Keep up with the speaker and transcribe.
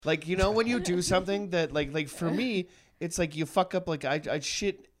Like, you know, when you do something that like for me, it's like you fuck up. Like I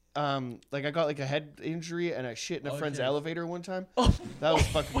shit. Like I got like a head injury and I shit in a friend's elevator one time. Oh. That was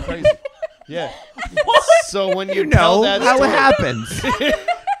fucking crazy. Yeah. What? So when you tell that how story, it happens.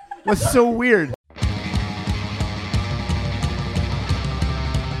 What's so weird?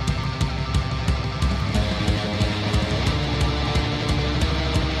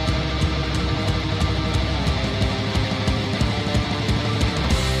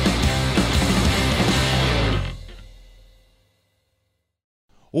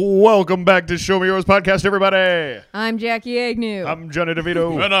 Welcome back to Show Me Yours podcast, everybody. I'm Jackie Agnew. I'm Johnny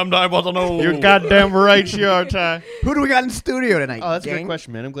DeVito. And I'm Dave Watano. You're goddamn right you are, Ty. Who do we got in the studio tonight? Oh, that's a gang? great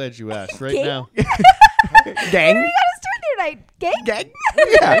question, man. I'm glad you asked right Gang? now. Gang? We got a studio tonight, gang. Gang?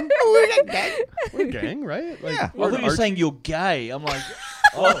 Yeah. We got gang. We're a gang, right? Like, Yeah. I thought you were saying you're gay. I'm like,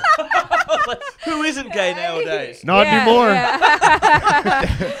 oh. Who isn't gay nowadays? Not anymore. Yeah,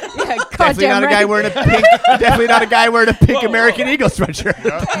 Definitely not a guy wearing a pink. Definitely not a guy wearing a pink American Eagle sweatshirt.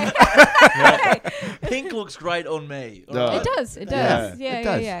 Pink looks great on me. No. alright? It does. It does. Yeah, Yeah, it yeah,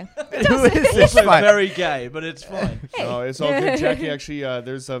 does. yeah. And who is this? Also Fine. very gay, but it's fine. No, it's all good, Jackie. Actually,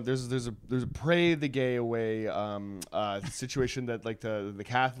 there's a pray the gay away situation that like the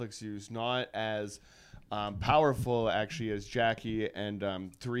Catholics use, not as powerful actually as Jackie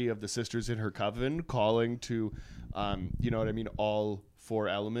and three of the sisters in her coven calling to, you know what I mean, all four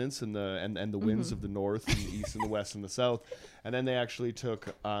elements and the winds of the north and the east and the west and the south, and then they actually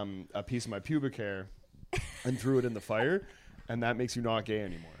took a piece of my pubic hair and threw it in the fire, and that makes you not gay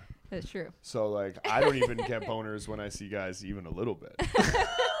anymore. That's true. So, like, I don't even get boners when I see guys even a little bit.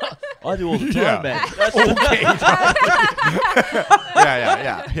 I do all the time, Yeah. man. That's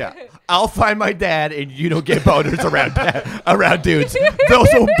Yeah. I'll find my dad, and you don't get boners around dudes. Those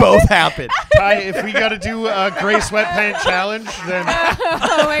will both happen. Ty, if we got to do a gray sweatpant challenge, then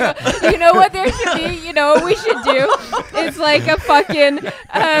Oh my god! You know what there should be? You know what we should do? It's like a fucking.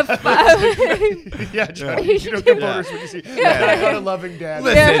 yeah, Johnny, you don't get boners when you see. I got a loving dad.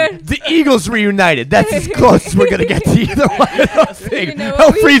 Listen, the Eagles reunited. That's as close as we're gonna get to either one of those things. You know Hell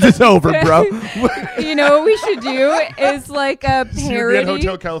what we freezes should- over, bro. You know what we should do? Is like a See you in parody.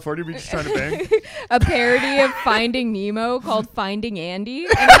 Hotel California, be just trying to bang. A parody of Finding Nemo called Finding Andy.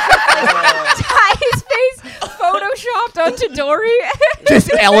 And it's just like Ty's face photoshopped onto Dory.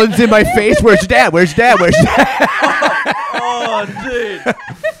 Just Ellen's in my face. Where's your dad? Where's your dad? Where's your dad? oh, dude.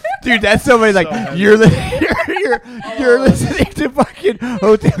 Dude, that's somebody like you're listening to fucking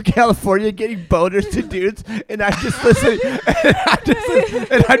Hotel California getting boners to dudes, and I'm just listening,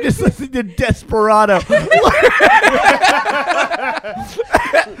 and I'm just listening to Desperado.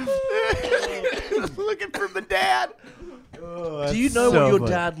 Looking for my dad. Do you know so what your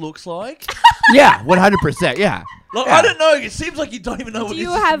funny. dad looks like? Yeah, 100%. Yeah. Like, Yeah. I don't know. It seems like you don't even know what Do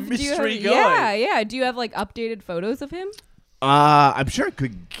you this have mystery do you have, guy. Yeah. Do you have like updated photos of him? I'm sure it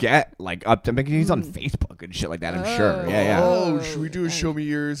could get like up to making he's on Facebook and shit like that. I'm sure. Yeah. Oh, should we do a Show Me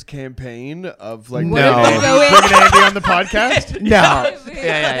Yours campaign of like No. bringing Andy on the podcast? No.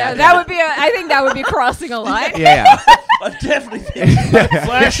 That would be. I think that would be crossing a line. Yeah. I definitely think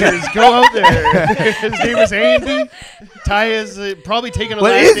Flashers, go out there. His name is Andy. Ty is probably taking a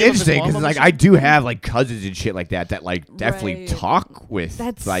Well, last it is name of his interesting mom, because I'm like assuming. I do have like cousins and shit like that like definitely Right. talk with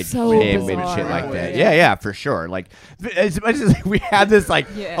That's like so him and bizarre. shit like that. Yeah. Yeah, for sure. Like as much as like, we have this like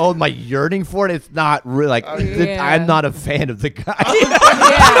Yeah. my yearning for it, it's not really like Yeah. I'm not a fan of the guy.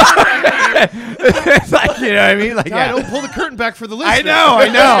 Yeah. It's like you know what I mean? Like Ty, don't pull the curtain back for the listener. I know.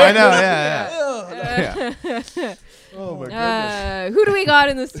 Yeah. Oh my goodness. Who do we got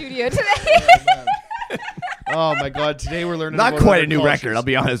in the studio today? Oh my God. Today we're learning Not about quite other a new cultures. record. I'll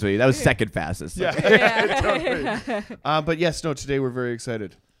be honest with you. That was second fastest. Yeah. Yeah. But yes, no, today we're very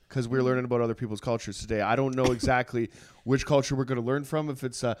excited because we're learning about other people's cultures today. I don't know exactly which culture we're going to learn from, if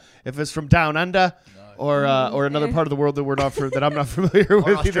it's from down under or another part of the world that that I'm not familiar with.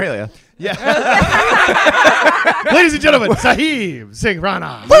 either. Australia. Yeah. Ladies and gentlemen, Sahib Singh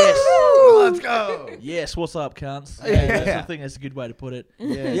Rana. Let's go. Yes, what's up, cunts? Yeah. I think that's a good way to put it.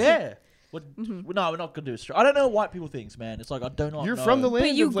 Yeah. No, we're not going to do Australia. I don't know what white people think, man. It's like I do not You're know. from the land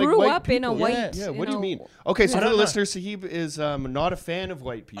But you of like grew white up in a people. white. Yeah, you what do you know- mean? Okay, so I for the don't know. listener, Sahib is not a fan of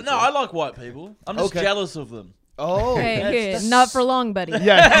white people. No, I like white people. I'm just Okay. jealous of them. Oh. Hey, not for long, buddy.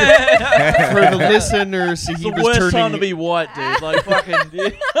 Yeah. For the listener, It's the Sahib is worst turning. time to be white, dude. Like fucking,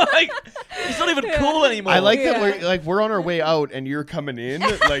 like he's not even cool anymore. I like that Yeah. we're on our way out and you're coming in.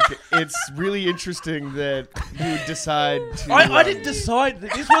 Like it's really interesting that you decide to. I didn't decide.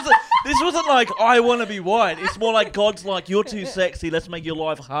 This wasn't. This wasn't like I want to be white. It's more like God's like you're too sexy. Let's make your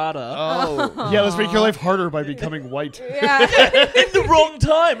life harder. Oh, yeah. Let's make your life harder by becoming white. Yeah. In the wrong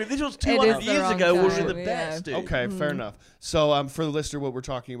time. If this was It 200 is the years wrong ago, would be time, the yeah. best, dude. Okay, fair enough. So, for the listener, what we're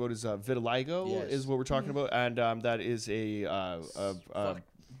talking about is vitiligo. Yes. Is what we're talking about, and that is Did the you go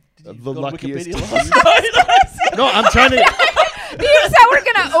to luckiest. Wikipedia last night? No, I'm trying to. Here's how we're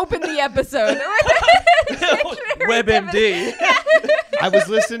gonna open the episode. WebMD. I was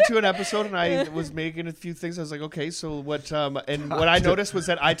listening to an episode and I was making a few things. I was like, okay, so what? And what I noticed was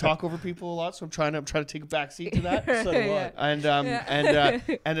that I talk over people a lot, so I'm trying to take a back seat to that. So do I. Yeah.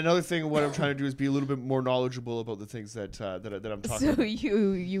 And another thing, what I'm trying to do is be a little bit more knowledgeable about the things that I'm talking So about.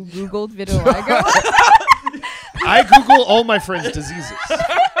 you Googled vitiligo? I Google all my friends' diseases.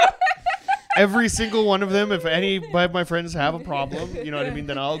 Every single one of them. If any of my friends have a problem, you know what I mean,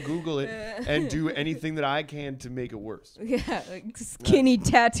 then I'll Google it and do anything that I can to make it worse. Yeah, like skinny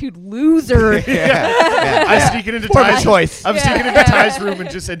tattooed loser. I'm sneaking into Poor Ty's choice. I'm sneaking into Ty's room and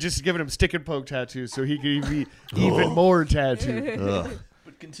just giving him stick and poke tattoos so he can be even more tattooed. Ugh.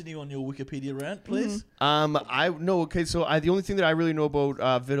 But continue on your Wikipedia rant, please. Okay. So the only thing that I really know about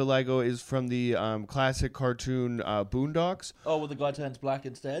vitiligo is from the classic cartoon Boondocks. Oh, well, the guy turns black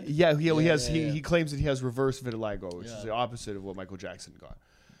instead. Yeah, he has. yeah. He claims that he has reverse vitiligo, which is Yeah. the opposite of what Michael Jackson got.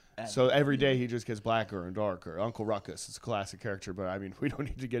 And- So every day he just gets blacker and darker. Uncle Ruckus is a classic character, but I mean we don't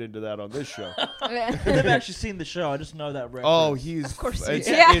need to get into that on this show. I've never actually seen the show. I just know that reference. Oh, he's Of course, it's,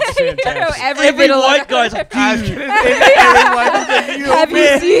 yeah. it's I know fantastic. every Every vitiligo. white guy's like, Have dude, you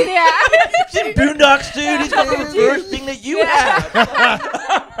seen? Yeah. in Boondocks, dude. He's got the reverse thing that you have.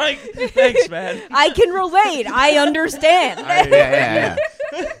 Like, thanks, man. I can relate. I understand. Yeah.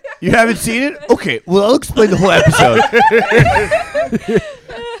 You haven't seen it? Okay, well, I'll explain the whole episode.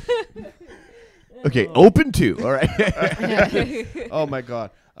 Okay, open 2. All right. Oh my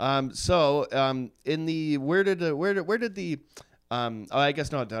god. In the where did the I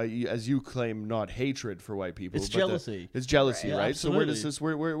guess not as you claim, not hatred for white people. It's but jealousy. It's jealousy, Right. right? Yeah, So where does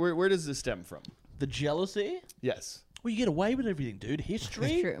absolutely. this where does this stem from? The jealousy? Yes. Well, you get away with everything, dude.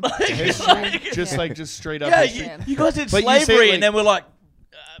 History? True. History, just straight up. Yeah, history. you guys did But you say, slavery, like- and then we're like,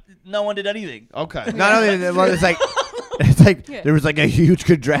 no one did anything. Okay. Not only that, well, it's like there was like a huge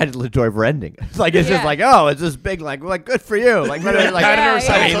congratulatory ending. It's like it's just Yeah. like, oh, it's this big like good for you. Like, like Yeah, yeah.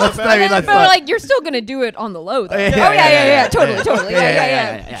 I mean, let's But like you're still gonna do it on the low though. Yeah, Oh yeah, yeah, totally.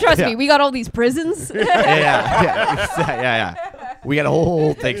 yeah. Trust Yeah. me, we got all these prisons. yeah. We got a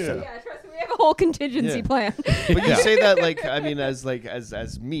whole thing set up. Yeah, trust me, we have a whole contingency Yeah. plan. But you say that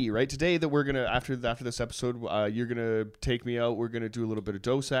as me, right? Today that we're gonna after this episode, you're gonna take me out. We're gonna do a little bit of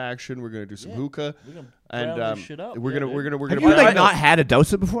dosa action. We're gonna do some hookah, We're gonna and brown this shit up. we're Yeah, gonna dude. we're Have gonna. you like not had a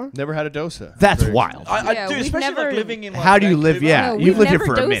dosa before? Never had a dosa. That's Very wild. expensive. Yeah, I do, we've especially never- like living in. Like, How do you live? Vancouver. Yeah, No, you've we've lived here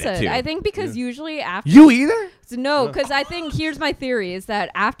never for a minute dosed. too. I think because usually after You either? no, because I think here's my theory is that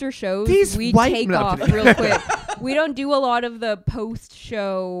after shows These we white take men- off real quick. We don't do a lot of the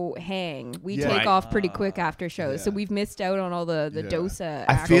post-show hang. We Yeah. take Right. off pretty quick after shows, so Yeah. we've missed out on all the Yeah. dosa.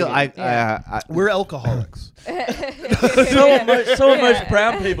 I feel action. Yeah. We're alcoholics. So much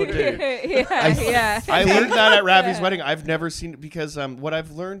brown people do. yeah. I learned that at Ravi's wedding. I've never seen it because what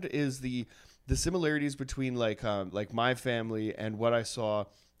I've learned is the similarities between like my family and what I saw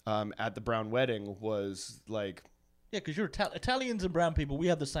at the Brown wedding was like, Yeah, because you're Italians and brown people. We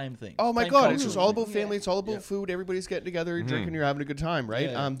have the same thing. oh my Same god, culture. it's just all about family. Yeah. It's all about food. Everybody's getting together, you're drinking, you're having a good time, right?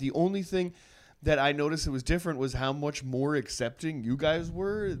 Yeah. The only thing that I noticed that was different was how much more accepting you guys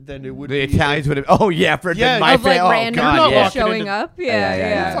were than it would The be. Italians would have. Oh yeah, for Yeah, my Of like family. Oh random god, people yeah. walking showing into- up. Yeah, Yeah, yeah,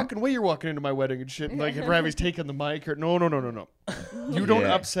 yeah. No fucking way you're walking into my wedding and shit. And like if Ravi's taking the mic or no. You don't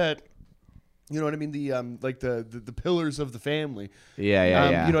Yeah. upset. You know what I mean? The like the pillars of the family.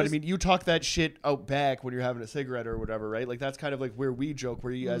 Yeah. You know what I mean? You talk that shit out back when you're having a cigarette or whatever, right? Like that's kind of like where we joke.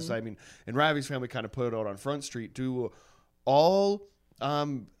 Where you guys, I mean, and Ravi's family kind of put it out on Front Street. Do all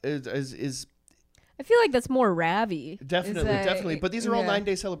is I feel like that's more Ravi. definitely. But these are all yeah.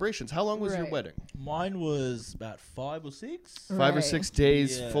 9-day celebrations. How long was your Right. wedding? Mine was about 5 or 6. 5 or Right. 6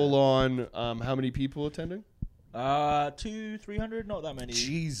 days, Yeah. full on. How many people attending? 200-300, not that many.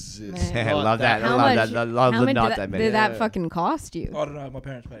 Jesus, Man. I not love that. I How love much? that. I love how the much not did that many. did that Yeah. fucking cost you? I don't know. My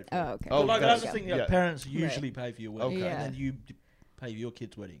parents paid for it. Oh, okay. Oh, But like that's- that's the thing. yeah. Parents usually pay for your wedding, Okay. and then you pay for your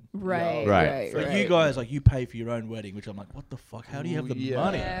kid's wedding. Right, Yeah. right, Like right. you guys, like you pay for your own wedding, which I'm like, what the fuck? How do you have the Yeah.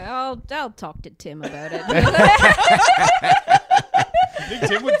 money? Yeah, I'll talk to Tim about it. You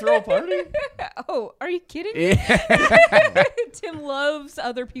think Tim would throw a party? Oh, are you kidding? Yeah. Tim loves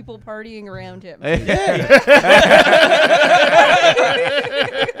other people partying around him. I'm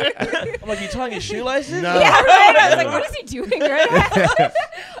like, you tying his shoelaces? No. Yeah, right. I was like, what is he doing right now?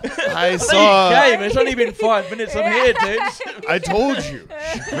 I saw. Hey, man, it's only been 5 minutes. I'm here, dude. I told you.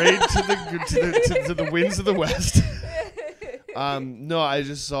 Straight to the winds of the west. No, I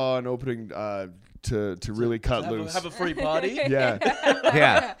just saw an opening to really cut loose. Have a free party. Yeah.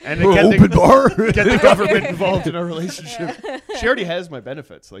 Yeah. And Open bar. get the government involved in our relationship. She already has my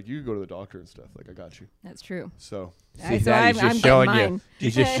benefits. Like, you can go to the doctor and stuff. Like, I got you. That's true. So. See, So now I'm he's just getting showing mine. you.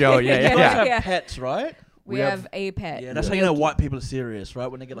 He's just showing you. You guys Yeah. have pets, right? We We have a pet. Yeah, that's how you know white people are serious, right?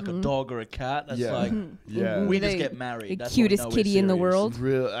 When they get like a dog or a cat, that's Yeah. like Yeah. we The- just get married. the That's when we cutest know we're kitty in the serious. world.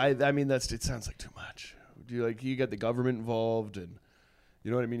 Real. I mean, it sounds like too much. You get the government involved, and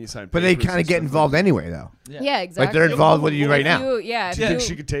you know what I mean. You sign. But they papers kind and of get stuff. involved anyway, though. Yeah, exactly. Like they're involved with you right now. Yeah. Do you if think you-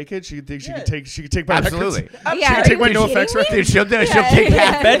 she could take it? She could think she Yeah. could take. She could take my Absolutely. records? Yeah, She are could take you my no kidding effects me? record. Dude, she'll take Yeah.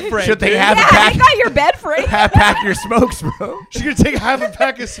 half. Bed frame, She'll take dude. half a Yeah, I pack. got your bed frame. Half pack your smokes, bro. She could take half a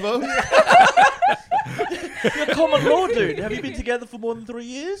pack of smoke. You're common law, dude. Have you been together for more than 3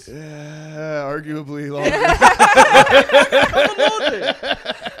 years? Arguably longer. Common law, dude.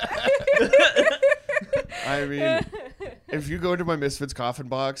 I mean, if you go into my Misfits coffin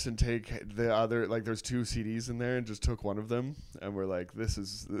box and take the other, like, there's 2 CDs in there, and just took one of them, and we're like, this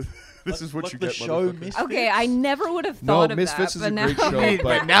is what Like you the get. show motherfucker. Misfits? Okay, I never would have No, thought of Misfits that. is but a now, great show,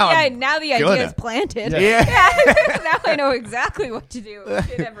 but now yeah, I'm now the feeling idea is it. planted. Yeah. Yeah. Now I know exactly what to do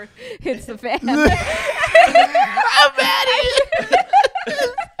if it ever hits the fan.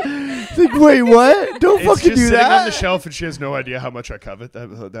 It's like, wait, what? Don't It's fucking just do sitting on the that. shelf, and she has no idea how much I covet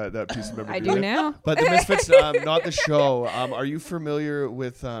that piece of memorabilia. I do now. But the Misfits, not the show. Are you familiar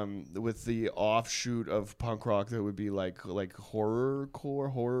with the offshoot of punk rock that would be like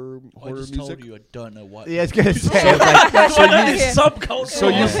horrorcore, horror I just music? told you I don't know what. Yeah, I was gonna say. Like, So Yeah. you subculture. So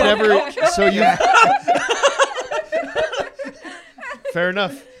you've never. So you. Fair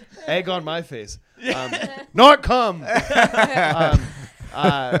enough. Egg on my face. Not cum.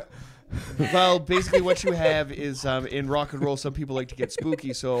 Well, basically, what you have is in rock and roll, some people like to get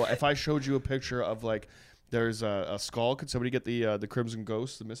spooky. So if I showed you a picture of like, there's a skull. Could somebody get the Crimson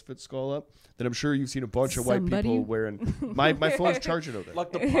Ghost, the Misfits skull up? Then I'm sure you've seen a bunch of white Somebody? people wearing. My phone's charging out there.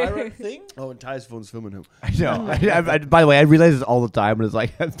 like the pirate thing. Oh, and Ty's phone's filming him. I know. By the way, I realize this all the time, and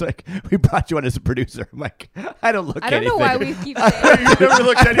it's like we brought you on as a producer. I'm like, I don't look. I don't know why we keep saying. You never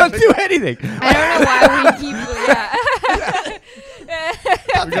looked I at don't anything. do anything. I don't know why we keep.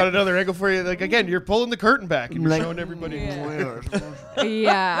 Yeah. We got another angle for you. Like, again, you're pulling the curtain back and you're Like- showing everybody.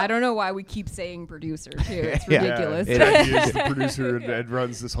 Yeah, I don't know why we keep saying producer too. It's Yeah. ridiculous. Yeah, he is the producer and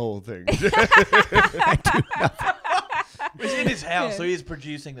runs this whole thing. It's in his house, so he's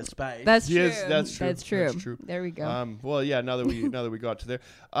producing the space. That's He true. is- that's true. That's true. That's true. There we go. Well, yeah. Now that we got to there,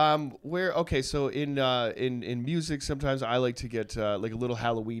 so in music, sometimes I like to get like a little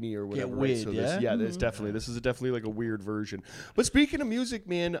Halloweeny or whatever. weird, right? So yeah? there's definitely definitely like a weird version. But speaking of music,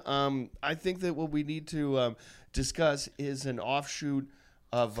 man, I think that what we need to discuss is an offshoot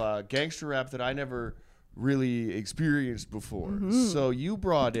of gangster rap that I never really experienced before. So you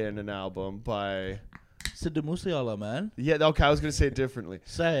brought in an album by. Sidhu Musiala, man. Yeah, okay, I was gonna say it differently.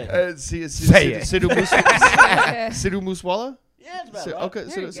 Say it. Say it. Sidhu Muswala? Yeah, it's about Si- right. okay,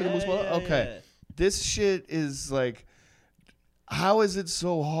 There you Sidhu go. Muswala? Okay. This shit is like, how is it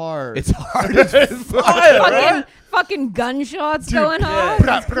so hard? It's hard. Fucking gunshots Dude, going yeah. off.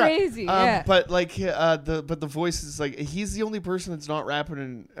 Brah, It's brah. crazy. Yeah. But like the voice is like, he's the only person that's not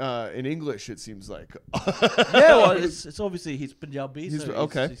rapping in English. It seems like. Yeah, well, it's obviously he's Punjabi, He's- so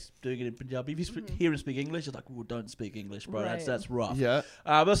okay. he's doing it in Punjabi. If you hear him speak English, it's like, well, don't speak English, bro. Right. That's rough. Yeah.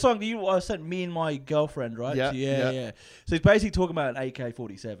 But the song that you sent me and my girlfriend, right? Yeah, So, yeah. yeah. So he's basically talking about an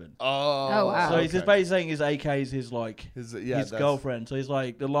AK-47. Oh. wow. So he's just basically saying his AK is his like His his that's- girlfriend. So he's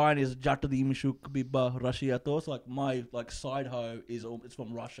like the line is Jatadi Mishuk Biba Rashiato. So like my like side hoe is it's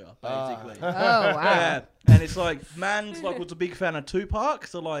from Russia basically. Oh wow. Yeah, and it's like man's like was a big fan of Tupac,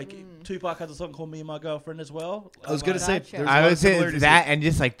 so like Tupac has a song called Me and My Girlfriend as well. I was gonna say, Gotcha. there's a I lot of would say similarities that, and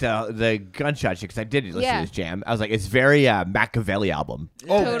just like the gunshot shit, because I did listen Yeah. to this jam. I was like, it's very Machiavelli album,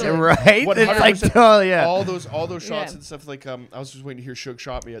 Oh, Totally. right? What, It's like, 100%. oh yeah. all those shots Yeah. and stuff. Like I was just waiting to hear "Shook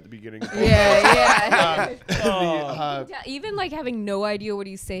Shot Me" at the beginning. Yeah. The, Even like having no idea what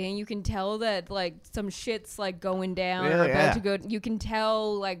he's saying, you can tell that like some shit's like going down Yeah, or about yeah. to go. You can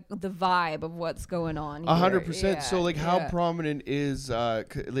tell like the vibe of what's going on. 100%. Yeah, So, like, how yeah. prominent is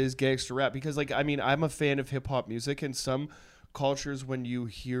gangster rap? Because, like, I mean, I'm a fan of hip hop music, and some cultures, when you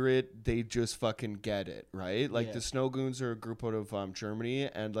hear it, they just fucking get it, right? Like, Yeah. the Snow Goons are a group out of Germany,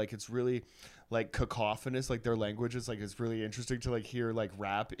 and like, it's really like cacophonous. Like, their language is like it's really interesting to like hear like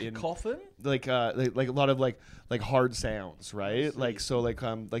rap in Coffin. like a lot of like hard sounds, right? Like, so like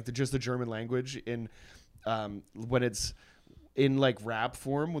the just the German language in when it's in like rap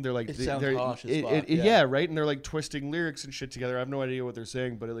form when they're like It sounds they're, harsh as fuck, yeah. yeah. Right, and they're like twisting lyrics and shit together. I have no idea what they're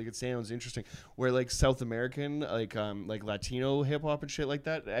saying, but it sounds interesting. Where like South American like Latino hip hop and shit like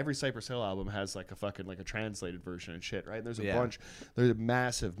that, every Cypress Hill album has like a fucking like a translated version and shit, right? And there's a bunch. There's a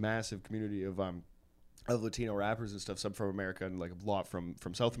massive community of Latino rappers and stuff, some from America and like a lot from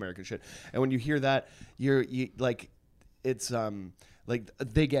South America and shit. And when you hear that, you like it's like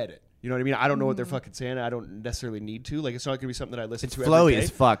they get it. You know what I mean? I don't know what they're fucking saying. I don't necessarily need to. Like, it's not gonna be something that I listen to every flowy day.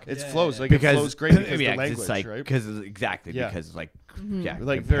 as fuck. It's flows like because it flows great because yeah, the language, it's like, right? Because exactly Yeah. because like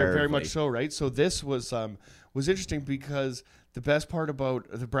Like very much so, right? So this was interesting because the best part about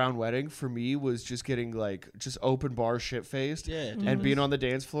the Brown Wedding for me was just getting like just open bar shit faced and being on the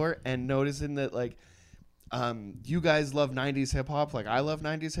dance floor and noticing that like you guys love 90s hip hop like I love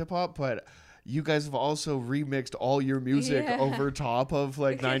 90s hip hop, but you guys have also remixed all your music over top of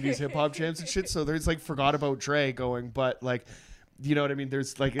like 90s hip hop jams and shit. So there's like forgot about Dre going, but like, you know what I mean?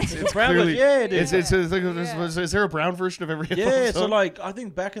 There's like it's clearly it's like is there a Brown version of every hip hop song? So like I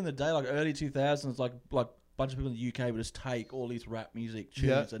think back in the day, like early 2000s, like a bunch of people in the UK would just take all these rap music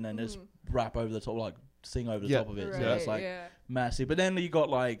tunes and then just rap over the top, like sing over the top of it. Right, So it's like massive. But then you got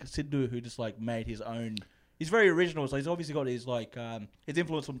like Sidhu, who just like made his own. He's very original, so he's obviously got his like his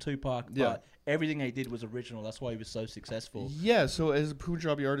influence from Tupac, but everything he did was original. That's why he was so successful. Yeah. So as a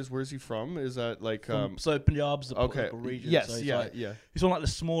Punjabi artist, where's he from? Is that like So Punjab's the okay? political region. Yes. So he's Yeah. like, Yeah. he's on like the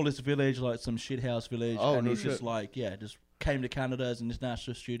smallest village, like some shithouse village. Oh, and no he's shit. just like just came to Canada as an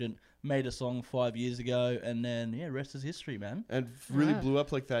international student, made a song 5 years ago, and then rest is history, man. And really blew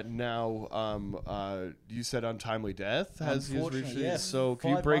up like that. Now, you said Untimely Death has his Unfortunately, recently. So can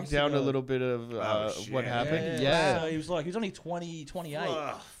you 5 break months down a ago. little bit of what happened? So he was only 20, 28.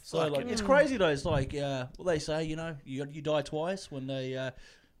 So like it's crazy though. It's like what they say, you know, you die twice when they.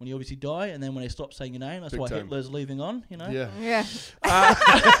 When you obviously die, and then when they stop saying your name, that's Big why time. Hitler's leaving on. You know. Yeah.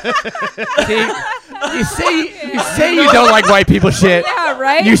 you say you don't like white people shit. Yeah,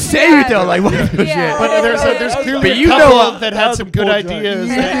 right? You say you don't like white people Yeah. shit. But there's clearly But a you couple know, that that had was some a good poor joke. ideas.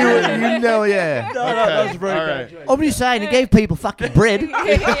 you know, yeah. No, that was very All bad. right. I'm just saying, it gave people fucking bread.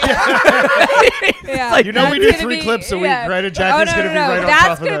 Yeah. You know we do That's 3 gonna clips a week, yeah. right? And Jackie's no, gonna be right on That's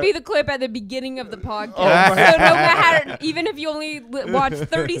top of gonna that. be the clip at the beginning of the podcast. my So no matter, even if you only watch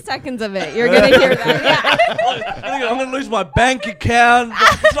 30 seconds of it, you're gonna hear that. Yeah. I'm gonna lose my bank account.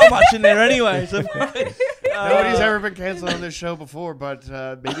 There's not much in there anyway. So Nobody's ever been canceled on this show before, but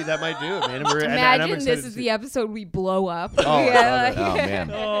maybe that might do it, man. And I'm Imagine excited this to is see the episode we blow up. Oh, I love it. Oh,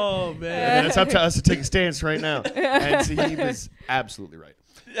 man. Oh man. And it's up to us to take a stance right now. And so he was absolutely right.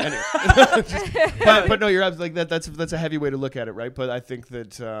 Anyway. but no, you're absolutely like that. That's a heavy way to look at it, right? But I think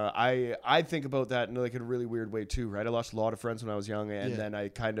that I think about that in like a really weird way too, right? I lost a lot of friends when I was young, and then I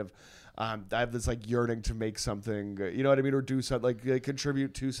kind of I have this like yearning to make something, you know what I mean, or do something like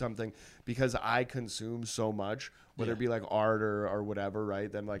contribute to something because I consume so much, whether it be like art or whatever, right?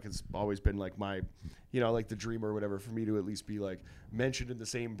 Then like it's always been like my, you know, like the dream or whatever for me to at least be like mentioned in the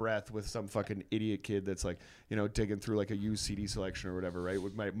same breath with some fucking idiot kid that's like, you know, digging through like a used CD selection or whatever, right?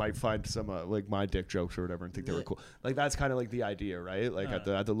 Might find some like my dick jokes or whatever and think they were cool. Like that's kind of like the idea, right? Like at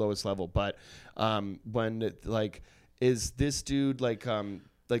the lowest level. But when it, like, is this dude like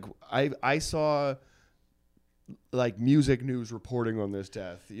I saw like music news reporting on this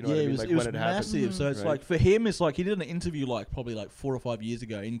death, you know what I mean? Like it was when it happened. massive. So it's Right. like for him, it's like he did an interview like probably like 4 or 5 years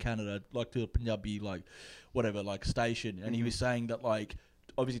ago in Canada, like to a Punjabi like whatever like station, and he was saying that like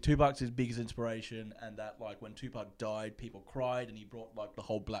obviously Tupac's his biggest inspiration, and that like when Tupac died, people cried, and he brought like the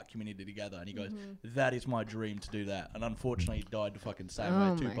whole black community together, and he goes, "That is my dream to do that." And unfortunately, he died the fucking same Oh way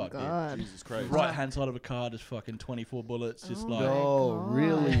my Tupac god. Jesus Christ. did. Right hand side of a car, just fucking 24 bullets, just like No,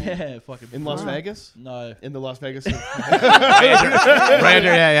 really? yeah, fucking In Las brutal. Vegas? No. In the Las Vegas? Right under,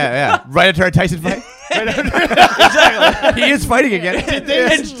 yeah. Right into our Tyson fight. Exactly. He is fighting again.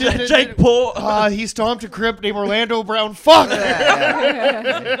 And Jake Paul. He stomped a crip named Orlando Brown. Fuck!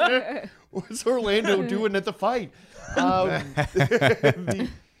 What's Orlando doing at the fight?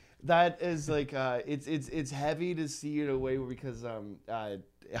 That is like it's heavy to see in a way because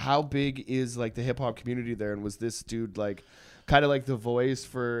how big is like the hip hop community there, and was this dude like kind of like the voice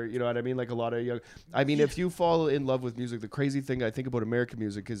for, you know what I mean, like a lot of young, I mean, if you fall in love with music, the crazy thing I think about American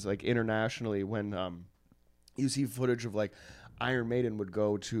music is like internationally when you see footage of like Iron Maiden would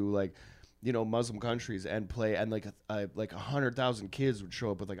go to like, you know, Muslim countries and play, and like 100,000 kids would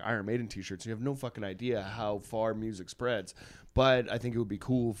show up with like Iron Maiden t-shirts. You have no fucking idea how far music spreads. But I think it would be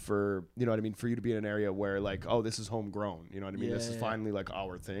cool for, you know what I mean, for you to be in an area where like, oh, this is homegrown. You know what I mean? This is finally like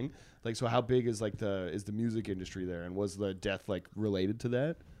our thing. Like, so how big is like is the music industry there, and was the death like related to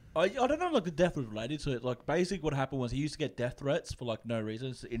that? I don't know, like the death was related to it. Like basically, what happened was he used to get death threats for like no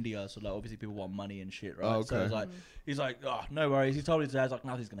reason. It's India, so like obviously people want money and shit, right? Oh, So okay. it's like he's like, oh, no worries. He told his dad like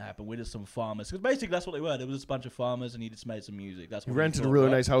nothing's gonna happen. We're just some farmers. Because basically that's what they were. There was just a bunch of farmers, and he just made some music. That's He what rented a thought, really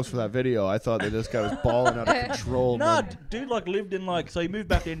right? nice house for that video. I thought that this guy was balling out of control. Nah, man. dude, like lived in like so he moved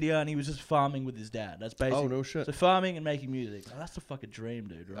back to India and he was just farming with his dad. That's basically Oh, no shit. So farming and making music. Oh, that's the fucking dream,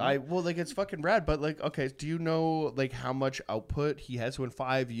 dude. Right? Well, like it's fucking rad, but like, okay, do you know like how much output he has? So in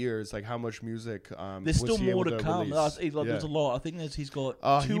 5 years, like how much music? There's was still he more able to come. release? There's a lot. I think he's got.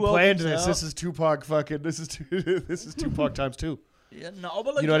 He 2 planned albums this. out. This is Tupac. Fucking. This is this is Tupac times 2. Yeah, no,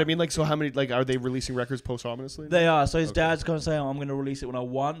 but like, You know what I mean? Like, so how many? Like, are they releasing records posthumously? They are. So his Okay. dad's going to say, I'm going to release it when I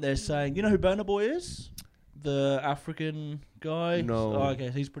want. They're saying, you know who Burna Boy is? The African guy? No. Oh, okay,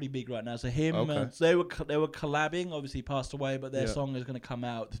 so he's pretty big right now. So him, Okay. so they were collabing. Obviously, he passed away, but their Yeah. song is going to come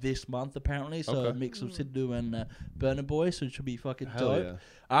out this month, apparently. So Okay. a mix of Sidhu and Burna Boy, so it should be fucking Hell dope.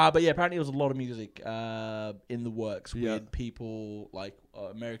 yeah. But yeah, apparently there was a lot of music in the works Yeah. with people like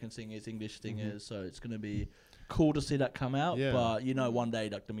American singers, English singers. So it's going to be cool to see that come out. Yeah. But you know, one day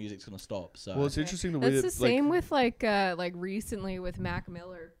like the music's going to stop. So Well, it's interesting the way That's that the same with like recently with Mac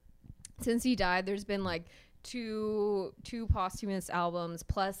Miller. Since he died, there's been like two posthumous albums,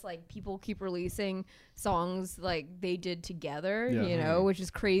 plus like people keep releasing songs like they did together, Yeah. you know, which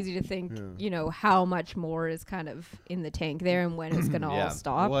is crazy to think, Yeah. you know, how much more is kind of in the tank there and when it's gonna Yeah. all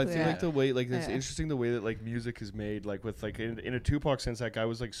stop. Well, I think Yeah. like the way, like it's Yeah. interesting the way that like music is made. Like with like in a Tupac sense, that guy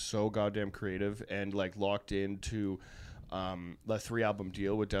was like so goddamn creative and like locked into the 3-album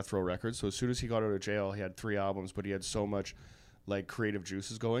deal with Death Row Records. So as soon as he got out of jail, he had 3 albums, but he had so much like creative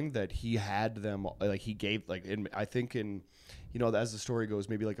juices going that he had them like he gave like I think in you know, as the story goes,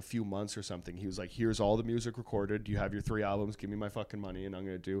 maybe like a few months or something, he was like, here's all the music recorded. You have your 3 albums. Give me my fucking money and I'm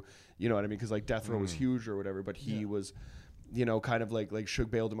going to do, you know what I mean? Because like Death Row was huge or whatever, but he was, you know, kind of like Suge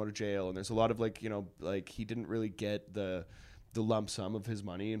bailed him out of jail. And there's a lot of like, you know, like he didn't really get the lump sum of his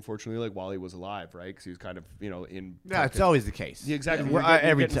money, unfortunately, like while he was alive, right? Because he was kind of, you know, in. Yeah, it's always the case. Yeah, exactly. Well, You're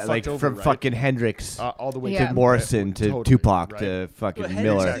every getting time, like fucked from over, right? fucking Hendrix All the way Yeah. to Morrison to Totally, Tupac right. to fucking But Miller.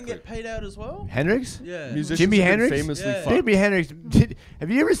 Hendrix Exactly. didn't get paid out as well. Hendrix? Yeah. Musicians Jimi have been Hendrix? famously Yeah. fucked. Jimi Hendrix.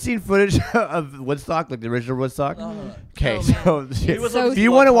 Have you ever seen footage of Woodstock, like the original Woodstock? No. Okay, Oh, so He was So if obviously,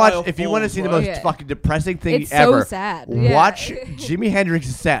 you like, want to high watch, off if you want to balls, see the right? most Yeah. fucking depressing thing It's ever, so sad. Yeah. watch Jimi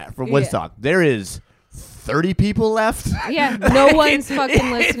Hendrix's set from Yeah. Woodstock. There is 30 people left. Yeah, no one's fucking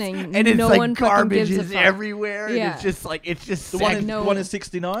It's- listening. and it's no like one fucking garbage gives a is fuck. everywhere. And Yeah. it's just like it's just The sad. one in, no the one in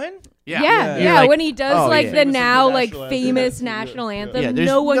 69? Yeah, You're like, when he does oh, like yeah. the Famous now national like anthem. famous Yeah. national Yeah. anthem, Yeah, there's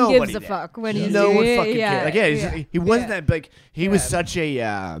no one nobody gives a there. fuck when he's no one fucking yeah, cares. Like, yeah, yeah. he wasn't Yeah. that like he was Yeah. such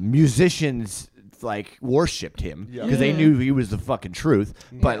a musicians like worshipped him Yeah. because they Mhm. knew he was the fucking truth.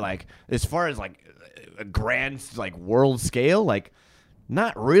 But Yeah. like as far as like a grand like world scale, like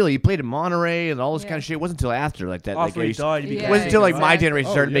not really. He played in Monterey and all this Yeah. kind of shit. It wasn't until after like that. Like, After he he- died, he Yeah. it became wasn't until like Yeah. my generation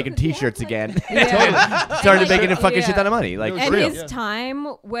Oh, started yeah. making T-shirts again. Yeah. Started And, making like, a fucking yeah. shit ton of money. Like No, for And real. his time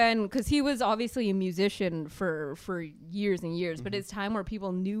when, because he was obviously a musician for years and years, but his time where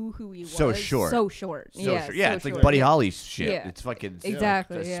people knew who he was So short. so short. So yeah, sure. Yeah, so it's like short. Buddy Holly's shit. Yeah. It's fucking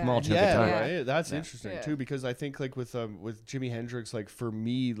Exactly, a yeah. small chunk Yeah, of time. Yeah. right. That's Yeah. interesting Yeah. too, because I think like with Jimi Hendrix, like for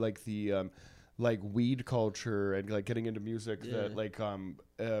me, like the like weed culture and like getting into music that like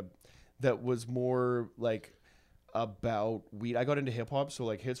that was more like about weed. I got into hip hop, so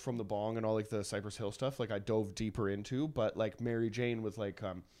like hits from the bong and all like the Cypress Hill stuff, like I dove deeper into. But like Mary Jane with like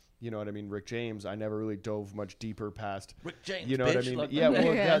you know what I mean, Rick James, I never really dove much deeper past. Rick James, You know what I bitch, mean? like Yeah, that.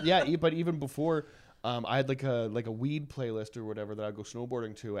 well, Yeah. yeah. But even before, I had like a weed playlist or whatever that I'd go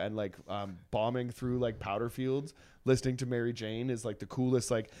snowboarding to, and like bombing through like powder fields, listening to Mary Jane is like the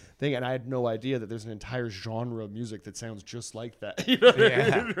coolest like thing. And I had no idea that there's an entire genre of music that sounds just like that. You know what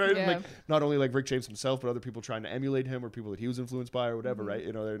I mean? Right? Yeah. Like not only like Rick James himself, but other people trying to emulate him or people that he was influenced by or whatever, right?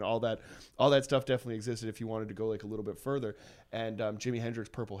 You know, and all that stuff definitely existed if you wanted to go like a little bit further. And Jimi Hendrix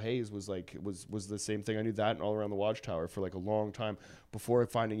Purple Haze was like was the same thing. I knew that and All Around the Watchtower for like a long time before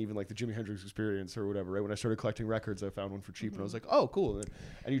finding even like the Jimi Hendrix Experience or whatever, right? When I started collecting records, I found one for cheap and I was like, oh, cool.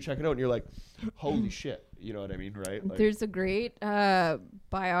 And you check it out and you're like, holy shit. You know what I mean, right? Like, There's a great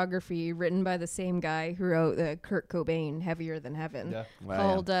biography written by the same guy who wrote the Kurt Cobain "Heavier Than Heaven" yeah.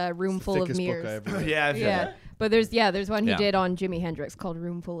 Wow, called "Room It's the Full of thickest book I Mirrors." ever read. Yeah, Yeah, but there's one he Yeah. did on Jimi Hendrix called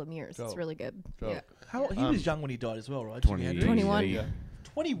 "Room Full of Mirrors." It's Dope. really good. Dope. Yeah, How he was young when he died as well, right? 20, Jimi Hendrix? 21. Yeah.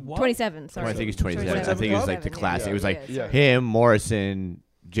 21? 27. Sorry, I think he's 27. I think it was like the classic. It was like Yeah. him, Morrison,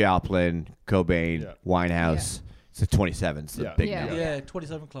 Joplin, Cobain, Yeah. Winehouse, So 27's the Yeah. big Yeah. number. Yeah,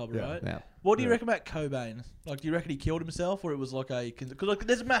 27 Club, Yeah. right? Yeah. What do you Yeah. reckon about Cobain? Like, do you reckon he killed himself, or it was like a? Because like,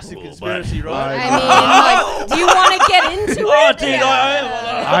 there's a massive Oh, conspiracy, buddy. right? I mean, like, do you want to get into Oh, it? dude,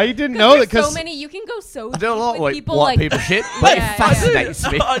 Yeah. I didn't know that There's because so many. You can go so I deep don't know with what people want like paper shit, but Yeah, it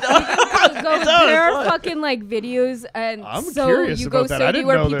fascinates me. there are right. fucking like videos and I'm so curious you about go that. so I deep didn't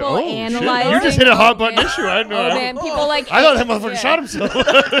where know that. people Oh, shit. analyze. You just hit a hot button man. issue. I didn't know. Oh man, people like I thought that motherfucker yeah. shot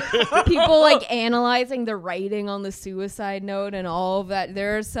himself. People like analyzing the writing on the suicide note and all of that.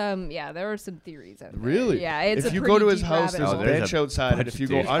 There are some theories out there. Really? Yeah, it's if a you pretty go to his deep house, rabbit there's a hole. there's bench a outside, and bunch if of you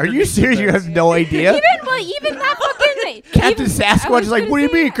go theories. Are underneath you the serious? You bench- have no idea? even that fucking Captain even- I Sasquatch was is like, gonna what do you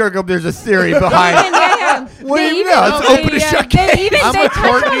say mean, Kirkham? There's a theory behind it. yeah. What do They you mean? even- No, it's open to shut they even I'm they a touch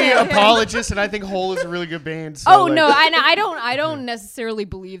on Courtney it. apologist, and I think Hole is a really good band. So Oh like, no, I don't necessarily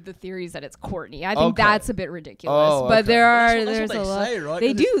believe the theories that it's Courtney. I think Okay. that's a bit ridiculous. Oh, but okay. there's That's what a they lot. say, right?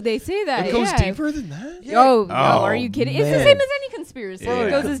 They 'Cause do. They say that. It goes yeah. deeper than that. Oh, no, Oh, are you kidding? It's the man. same as any conspiracy. Yeah. It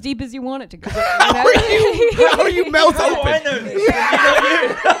goes as deep as you want it to go. How are you mouth How do I open? know this?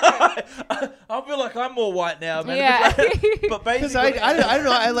 I feel like I'm more white now, man. Yeah. But Because basically, I don't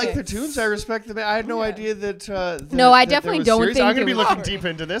know. I like the tunes. I respect them. I had no idea that. No, I that there definitely was don't series. think I'm gonna it be was looking Courtney. deep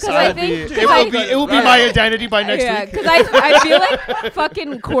into this. 'Cause I I'll be- think- 'cause it I- will be my identity by next Yeah, week. because I feel like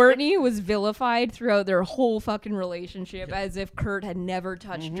fucking Courtney was vilified throughout their whole fucking relationship, as if Kurt had never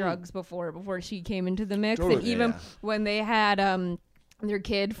touched drugs before she came into the mix, and Totally. even Yeah. when they had their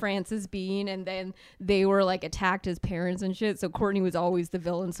kid Francis Bean, and then they were like attacked as parents and shit. So Courtney was always the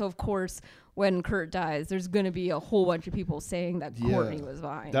villain. So of course, when Kurt dies, there's gonna be a whole bunch of people saying that Yeah. Courtney was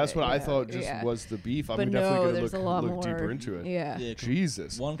behind. That's it, what I yeah, thought just yeah. was the beef. I'm But definitely no, going there's to a lot look more deeper into it. Yeah. Yeah,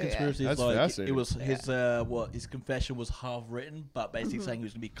 Jesus. one conspiracy That's is like fascinating. it was his his confession was half written, but basically saying he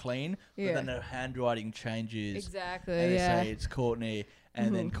was gonna be clean. Yeah. But then the handwriting changes. Exactly. And they Yeah. say it's Courtney,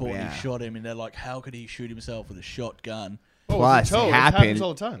 and then Courtney Yeah. shot him, and they're like, "How could he shoot himself with a shotgun?" Oh, Plus, it was a toe. it It happens happened.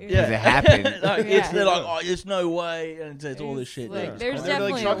 all the time. Because it happened. Like, Yeah. they're like, "Oh, there's no way," and it's all this It's shit. like- yeah. there's And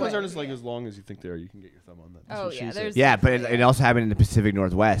definitely like a shotguns way. aren't as long as you think they are. You can get your thumb on that. That's Oh, what she yeah, said. there's- Yeah, but it also happened in the Pacific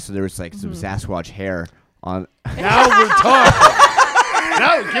Northwest, so there was like some Sasquatch hair on Now we're talking.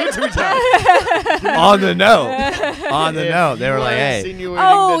 Now give it to me, Tom. on the note. On the If note, they you were like, are "Hey, insinuating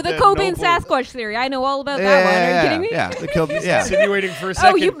Oh, that the Cobain Noble- Sasquatch theory. I know all about that one. Are you kidding me? Yeah, they killed. Yeah, Oh, Insinuating for a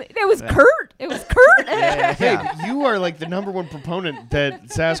second. it was Kurt. It was Kurt. Hey, you are like the #1 proponent that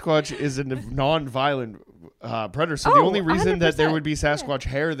Sasquatch is a non-violent predator. So the Oh, only reason that there 100%. would be Sasquatch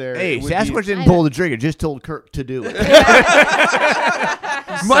hair there, Hey, would Sasquatch be, didn't I pull know. the trigger; just told Kurt to do it.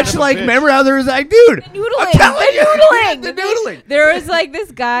 Son Much of a like, bitch. remember how there was like, dude, I'm Noodling. telling The you, noodling. the noodling. There was like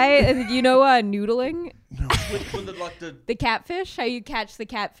this guy, you know, noodling With the the catfish. How you catch the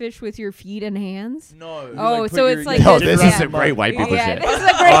catfish with your feet and hands. no. Oh, like, so put it's your- like No, this, this yeah. is some great white people Yeah, shit. this is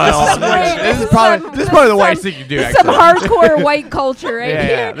a great. Oh, this is this is probably the whitest thing you do. This is some Actually, hardcore white culture right Yeah,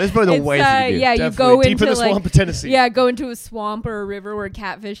 here. yeah, this is probably the It's, whitest thing you do. Yeah, you Definitely. go Deep into in the like swamp of Tennessee. yeah, go into a swamp or a river where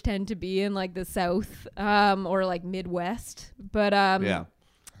catfish tend to be in like the South, or like Midwest. But yeah.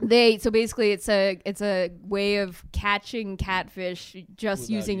 so basically it's a way of catching catfish just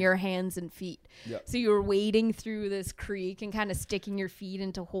Without using you- your hands and feet. Yeah. So you're wading through this creek and kind of sticking your feet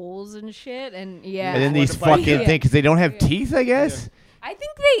into holes and shit, and yeah. And then these Like a bite. fucking Yeah. things, because they don't have Yeah. teeth, I guess. I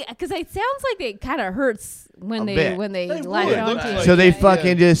think because it sounds like it kind of hurts when A they bit. when they They latch would, onto don't it. they? So they Yeah,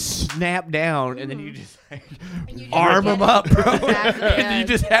 fucking just snap down, and then you just like, And you just arm get them up, bro. Exactly, And yeah. you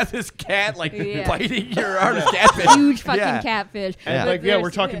just have this cat like Yeah. biting your arm. Catfish. huge fucking Yeah. catfish. And But like, yeah, we're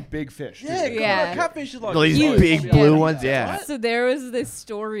there's- talking big fish. Yeah, too. Yeah. catfish is like These Huge. big Yeah. blue ones, yeah. So there was this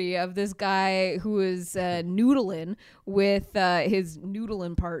story of this guy who was noodling with his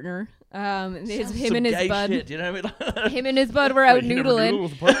noodling partner. Him and his bud. Shit, you know what I mean? Him and his bud were out Wait, you never noodling. noodled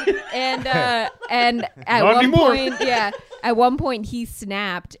with a partner? and at Not one anymore. point, at one point he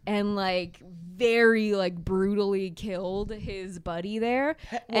snapped and like very like brutally killed his buddy there.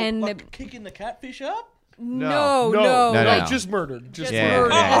 And like kicking the catfish up. no, No, like no. Just murdered. Just Yeah,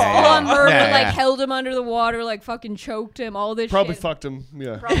 murder, yeah, just yeah, full on yeah. murder, Yeah, like yeah. held him under the water, like fucking choked him, all this probably shit. fucked him.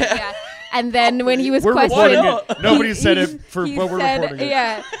 Yeah. Probably, yeah. And then when he was We're reporting questioned, it. Nobody he- said he- it for, he but we're said- reporting it.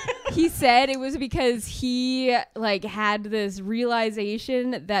 Yeah, he said it was because he like had this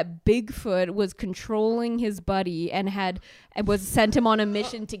realization that Bigfoot was controlling his buddy and was sent him on a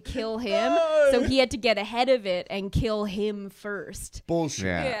mission to kill him. So he had to get ahead of it and kill him first. Bullshit.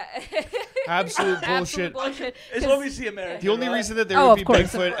 Yeah. Yeah, Absolute bullshit. bullshit. It's 'Cause- obviously American. The only right? reason that there Oh, would of be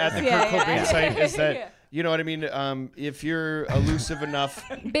course, of Bigfoot at course. the Yeah, Kurt yeah, Cobain yeah. site is that Yeah. You know what I mean? If you're elusive enough,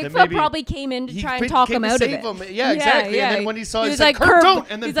 then Bigfoot maybe probably came in to he try and came talk to him out of save it. him. Yeah, exactly. And then when he saw it, he he's was like, Kurt, don't!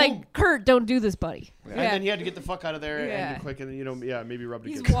 And then he's boom. like, Kurt, don't do this, buddy. And then he had to get the fuck out of there Yeah. and do quick, and maybe rub it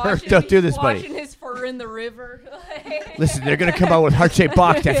He's against. watching, Don't do he's this, buddy. watching his fur in the river. Listen, they're gonna come out with heart-shaped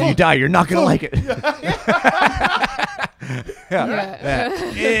box after you die. You're not gonna like it.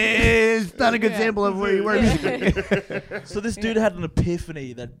 It's not a good example of where you were musically. So this dude had an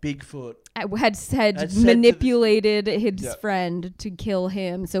epiphany that Bigfoot. had said to manipulated his Yeah. friend to kill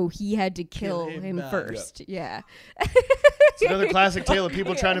him, so he had to kill him back. first. Yeah. It's another classic tale of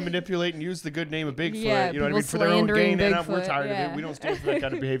people trying to manipulate and use the good name of Bigfoot. Yeah, you know what I people mean, for their own slandering gain. And we're Bigfoot, tired of yeah. it. We don't stand for that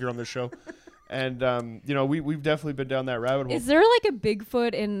kind of behavior on this show. And we've definitely been down that rabbit hole. Is there like a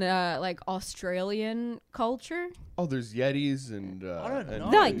Bigfoot in like Australian culture? Oh, there's Yetis and I don't and- know.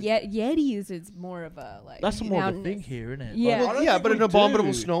 Not Yetis. It's more of a like. That's more of a mountainous- thing here, isn't it? Yeah. Like, I don't think but we an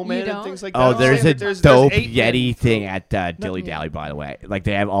abominable do. snowman You and don't? things like that. Oh, I'm there's saying a that there's dope eight Yeti men. thing at Dilly Dally, by the way. Like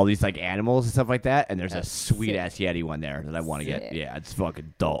they have all these like animals and stuff like that, and there's a That's sweet ass Yeti one there that I want to get. Sick. Yeah, it's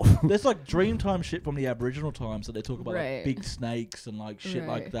fucking dope. There's like Dreamtime shit from the Aboriginal times that they talk about Right. like big snakes and like shit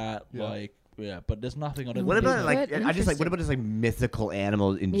like Right. that. Yeah. Like but there's nothing I don't. What think about there's, like Good, I just like what interesting. about just like mythical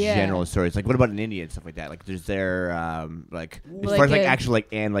animals in Yeah. general stories? Like what about in India and stuff like that? Like there's their like as Like far as like a- actual like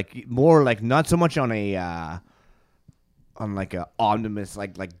and like more like not so much on a on like a omnibus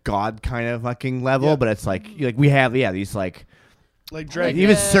like God kind of fucking level, Yeah. but it's like we have these like Like Like dragons.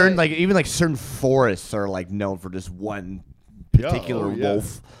 even the- certain like certain forests are like known for just one particular oh, yeah.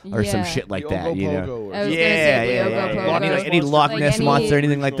 wolf or some Yeah. shit like The that, you know. Ogopogo or I was something. gonna say the Yeah. Ogopogo. Any Loch Like Ness any- monster or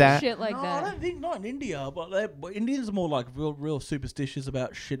anything like that. Shit like no, that. I don't think not in India, but Indians are more like real superstitious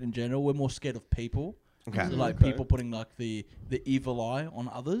about shit in general. We're more scared of people. Okay. So, like Okay. people putting like the evil eye on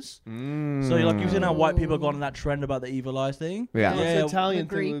others. Mm. So like you've seen how white people have gone on that trend about the evil eye thing. Yeah. Well, Yeah, it's Italian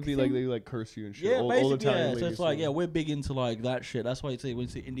the thing would Greek be like thing. they like curse you and shit. Yeah, old basically, Italian yeah. So ladies it's like, do yeah, that. we're big into like that shit. That's why you see when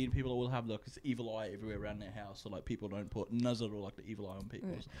you see Indian people will have like this evil eye everywhere around their house. So like people don't put nazar or like the evil eye on people.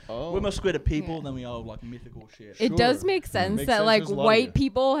 Oh. We're more scared of people Yeah. than we are of like mythical shit. It does Sure. make sense Makes that sense. like There's a lot of white it.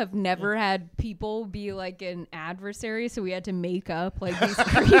 people have never had people be like an adversary, so we had to make up like these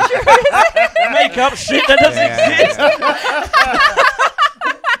creatures. Make up shit that doesn't exist.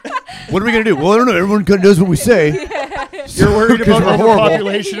 What are we gonna do? Well, I don't know. Everyone kind of does what we say. You're worried Because about we're horrible.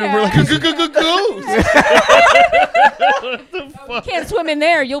 overpopulation, and we're like, ghosts. Can't swim in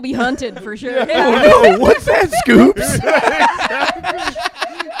there, you'll be hunted for sure. Oh no! What's that, Scoops?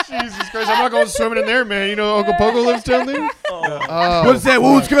 Jesus Christ, I'm not going swimming in there, man. You know, Ogopogo lives down there. Oh, What's that?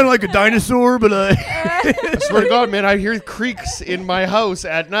 Well, it's kind of like a dinosaur, but I swear to God, man, I hear creaks in my house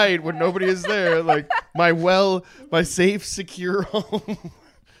at night when nobody is there. Like my safe, secure home.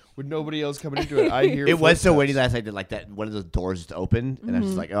 With nobody else coming into it, I hear. it was so footsteps. windy last night that like that one of those doors just opened, and I was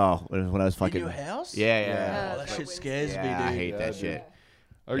just like, oh, when I was In fucking. your house? Yeah. Yeah. Oh, that shit scares Yeah, me, I dude. hate that Yeah, shit.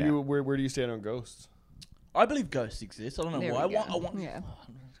 Are Yeah. you where do you stand on ghosts? I believe ghosts exist. I don't know There why. we I go. want. Yeah.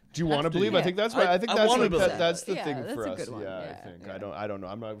 Do you want to Have to, believe? yeah. I think that's right. I- I think I that's wanna like, believe. that's the Yeah, thing that's for a us. good one. Yeah, I Yeah, think yeah. I don't know.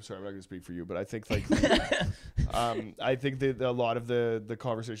 I'm not sorry. I'm not going to speak for you, but I think like I think that a lot of the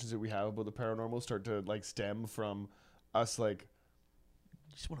conversations that we have about the paranormal start to like stem from us like.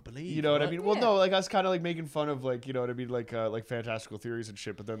 You just want to believe. You know what I right? mean? Well, Yeah. no, like us kind of like making fun of like, you know what I mean, like fantastical theories and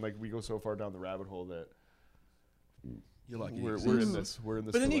shit. But then like we go so far down the rabbit hole that You're like, we're exist. in this. We're in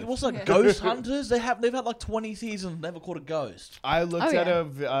this. But then for you life. also like Yeah. ghost hunters. They've had like 20 seasons, never caught a ghost. I looked Oh, at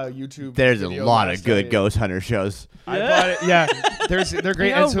yeah. a YouTube. There's a video lot last of good night. ghost hunter shows. I Yeah? bought it. Yeah, they're great.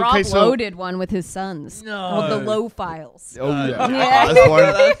 You know, And so, Rob okay, so loaded one with his sons called the No. Low Files. oh yeah. Yeah.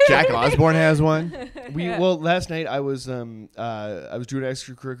 Osborne, Jack Osborne has one. Well, last night I was doing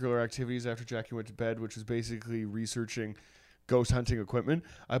extracurricular activities after Jackie went to bed, which was basically researching ghost hunting equipment.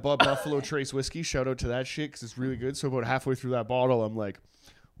 I bought Buffalo Trace whiskey. Shout out to that shit because it's really good. So about halfway through that bottle, I'm like,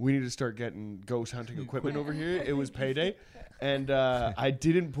 we need to start getting ghost hunting equipment over here. It was payday. And I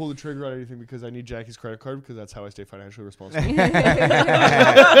didn't pull the trigger on anything because I need Jackie's credit card because that's how I stay financially responsible.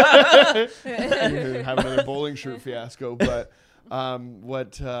 Have another bowling shirt fiasco. But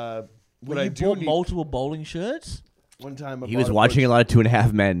what I You do bought need multiple bowling shirts. one time I He was bought a watching bunch- a lot of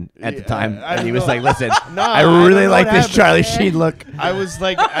 2.5 Men at the Yeah, time, I and he don't was know. like, "Listen, No, I don't really know like what this happened. Charlie Sheen look." I was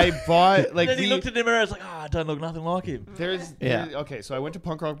like, I bought like Then he we- looked in the mirror. I was like, I don't look nothing like him. Yeah. Okay, so I went to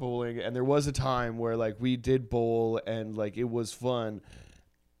punk rock bowling, and there was a time where like we did bowl, and like it was fun.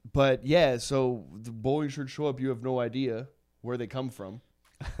 But yeah, so the bowling shirts show up. You have no idea where they come from.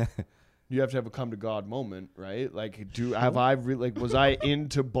 You have to have a come to God moment, right? Like, have I really like was I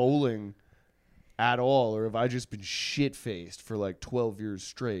into bowling at all, or have I just been shit faced for like 12 years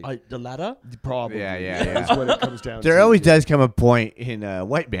straight? The latter. Probably. Yeah. That's what it comes down to. There always does come a point in a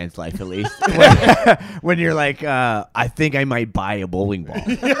white man's life, at least, when you're like, I think I might buy a bowling ball.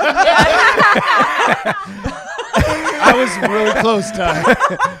 I was really close, Ty.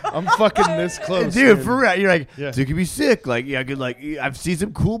 I'm fucking this close, Dude, man. for real, you're like, Yeah. dude, could be sick. Like, yeah, I could like, I've seen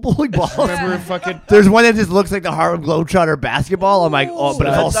some cool bowling balls. Remember fucking. There's one that just looks like the Harlem Globetrotter basketball. I'm like, oh, but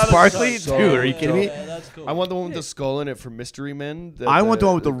it's all That is sparkly. so Dude, are you kidding me? Yeah, that's cool. I want the one with the skull in it from Mystery Men. I want the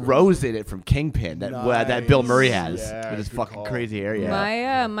one with the rose in it from Kingpin that Bill Murray has Yeah, with his good fucking call. crazy hair.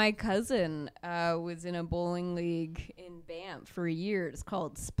 Yeah. My cousin was in a bowling league in Banff for years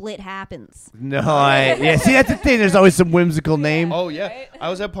called Split Happens. Yeah. See, that's the thing. There's always some whimsical name. Oh yeah, Right? I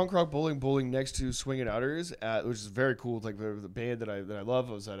was at Punk Rock Bowling next to Swingin' Utters, which is very cool. Like the band that I love.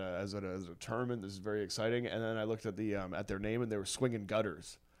 I was at a tournament. This is very exciting. And then I looked at at their name, and they were Swingin'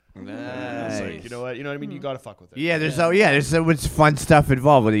 Gutters. I was Nice. like, you know what? I mean, you gotta fuck with it. Yeah, there's so much fun stuff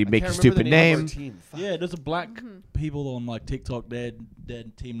involved when you make a Can't remember stupid the name. name. Of our team. Fuck. Yeah, there's a black people on like TikTok. Their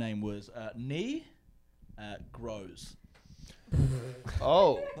team name was Knee Grows.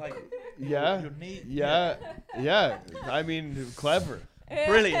 Oh, Like yeah, your knee. yeah. I mean, clever.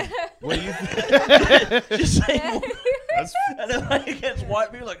 Brilliant. What do you? Just saying. More. That's And then like against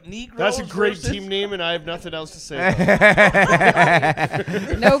white people like Negroes. that's a great versus- team name, and I have nothing else to say. About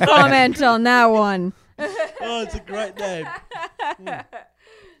it. No comment on that one. Oh, it's a great name.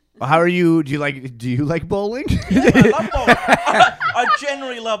 How are you? Do you like bowling? I love bowling. I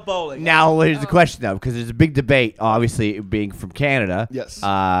generally love bowling. Now, here's the question though, because there's a big debate. Obviously, being from Canada, Yes.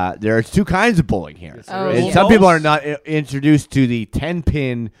 there are two kinds of bowling here. Yes, Oh, there And is. some people are not introduced to the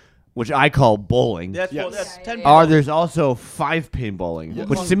 10-pin, which I call bowling. That's Yes. what. That's Yeah, 10. yeah, Or there's also 5-pin bowling, Yes.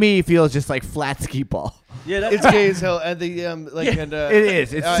 which to me feels just like flat ski ball. Yeah, that's It's gay as hell, and the and It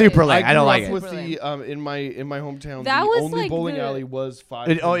is. It's super lame. I don't like grew it. up with the in my hometown. That the was only like bowling the- alley was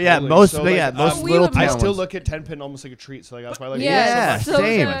 5. Oh yeah, most so, most we little would- I town still ones. look at 10-pin almost like a treat. So like that's why I like Yeah, it so so much.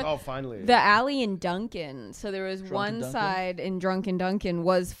 same. Like, oh, finally. The alley in Duncan. So there was Drunken one Duncan? side in Drunken Duncan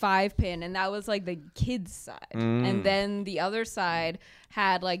was 5-pin, and that was like the kids' side. And then the other side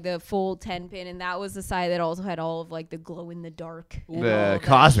had like the full 10-pin, and that was the side that also had all of like the glow in the dark. and The all of that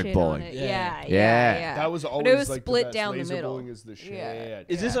cosmic shit on bowling. it. Yeah. Yeah, Yeah. yeah. That was But always it was like split the best. down the Laser middle. bowling is the shit. Yeah.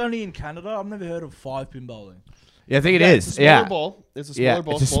 Is this only in Canada? I've never heard of 5-pin bowling. Yeah, I think it It's is. a smaller Yeah, ball. It's a smaller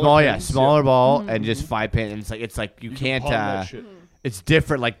ball. it's a smaller pins, smaller ball, Mm-hmm. and just 5-pin. And it's like you You can can't. palm that shit. It's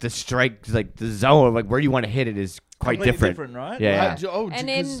different. Like the strike, like the zone, like where you want to hit it is quite Completely different. right? Yeah. And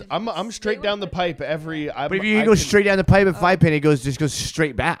because in- I'm straight they down were- the pipe every. But if you go straight down the pipe at 5-pin, it just goes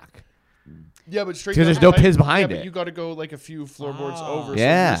straight back. Yeah, but straight 'Cause down there's the no pipe- pins behind yeah, it. But you got to go like a few floorboards Ah. over.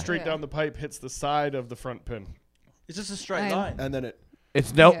 Yeah. So straight Yeah. down the pipe hits the side of the front pin, It's just a straight I'm- line. and then it.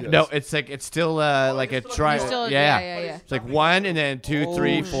 It's no, Yeah. no. It's like it's still like a it's still- try. You're still- Yeah, yeah. It's like 1 and then 2,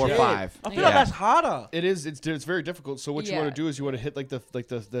 3, Oh, 4, shit. 5. I feel Yeah. like that's harder. It is. It's very difficult. So what you Yeah. want to do is you want to hit like the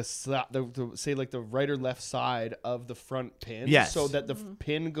say like the right or left side of the front pin. Yes. So that the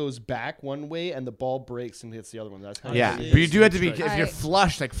pin goes back one way and the ball breaks and hits the other one. That's kind Yeah, of but you do have to be if Right. you're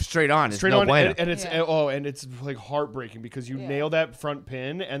flush like straight on. It's straight no on, bueno. and it's Yeah. and it's like heartbreaking because you Yeah. nail that front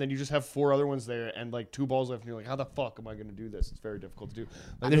pin and then you just have 4 other ones there and like 2 balls left and you're like, how the fuck am I going to do this? It's very difficult to do.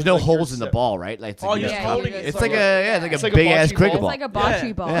 Like, There's no like holes your in the set- ball, right? Like it's Oh, like you're you just just holding pop- it. It's It's like like a It's like a big ass bocce cricket ball. ball. It's like a bocce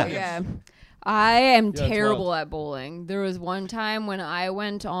Yeah. ball. Yeah. Yeah. I am it's terrible wild. at bowling. There was one time when I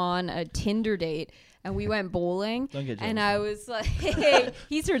went on a Tinder date and we went bowling, Don't get and jealous. I was like,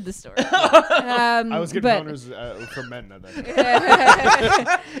 he's heard the story. I I was getting but, boners from men at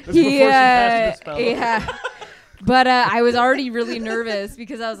that. This he, is before she passed the spell. yeah. But I was already really nervous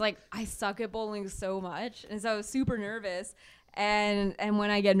because I was like, I suck at bowling so much, and so I was super nervous. And when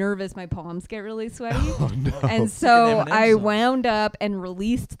I get nervous, my palms get really sweaty. And so Eminem I song. wound up and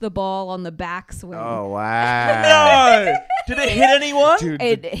released the ball on the backswing. Oh wow! No! Did it hit anyone? Dude,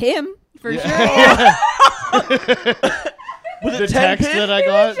 It him for sure. Was the it 10 text pin? that I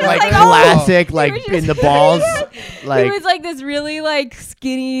got, Like like, oh. classic, He like was in the just- balls, It like was like this really like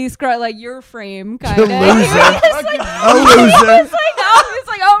skinny, like your frame kind The of. loser. a a loser. It's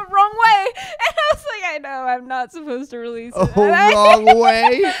like, oh, wrong way. And I was like, I know, I'm not supposed to release it. Oh, And I wrong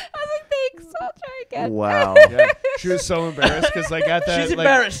way. was like, thanks, I'll try again. Wow. yeah, she was so embarrassed because like at that She's like,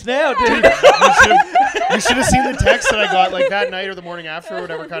 embarrassed now, dude. you should have seen the text that I got like that night or the morning after or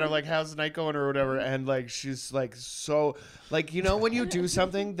whatever, kind of like how's the night going or whatever, and like she's like so like when you do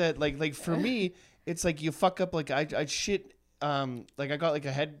something that like for me it's like you fuck up like I shit like I got like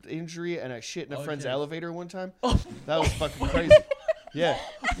a head injury and I shit in a friend's Okay. elevator one time. Oh. That was fucking crazy. Yeah.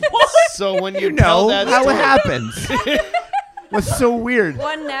 So when you You tell know that how story, it happens. was so weird.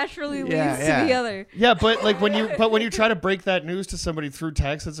 One naturally leads Yeah, to the yeah. other. Yeah, but like when you try to break that news to somebody through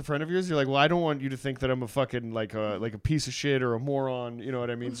text that's a friend of yours, you're like, well, I don't want you to think that I'm a fucking like a piece of shit or a moron, you know what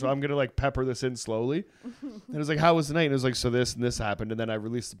I mean? So I'm gonna like pepper this in slowly. And it was like, how was the night? And it was like, so this and this happened, and then I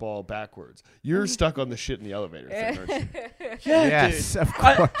released the ball backwards. You're stuck on the shit in the elevator thing, aren't you? Yeah, Yes, dude. of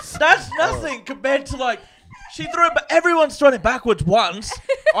course. That's nothing compared to like she threw it. Everyone's thrown it backwards once.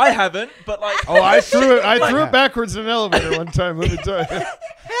 I haven't, but like Oh, I threw it backwards in an elevator one time. Let me tell you.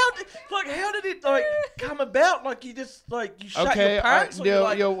 how did it like come about? Like you just like you shut Okay, your pants. or you're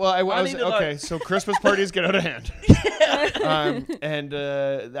like, I was need to, okay. like- So Christmas parties get out of hand. And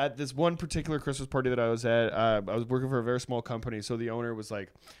at this one particular Christmas party that I was at, I was working for a very small company. So the owner was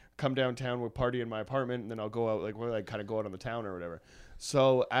like, "Come downtown, we'll party in my apartment, and then I'll go out we'll like kind of go out on the town or whatever."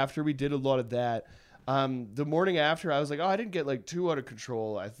 So after we did a lot of that. The morning after, I was like, oh, I didn't get like too out of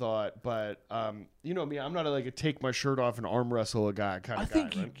control, I thought, but you know me, I'm not a take my shirt off and arm wrestle a guy kind I of guy.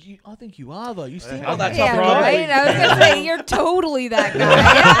 think Right? I think you are though. You seem Okay. like that Yeah, type of probably. right. I was gonna say you're totally that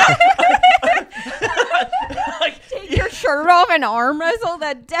guy. Like, Take your shirt off and arm wrestle.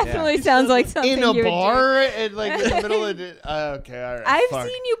 That definitely sounds like something In a you would do. bar and like in the middle of it. Okay, all right. I've fuck.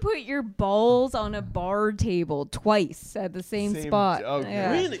 seen you put your balls on a bar table twice at the same spot. Okay.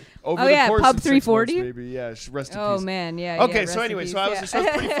 Yeah. really? Over Oh, the yeah, course Pub of 6 340? months, maybe. Yeah, rest in Oh peace. man, yeah. Okay, yeah, so rest in anyway, peace, so I was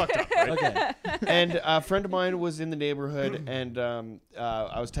yeah. pretty fucked up, right? Okay. And a friend of mine was in the neighborhood, and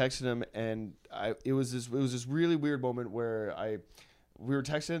I was texting him, and it was this really weird moment where we were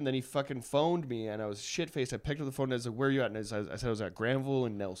texting, and then he fucking phoned me, and I was shit faced. I picked up the phone, and I was like, "Where are you at?" And I said I was at Granville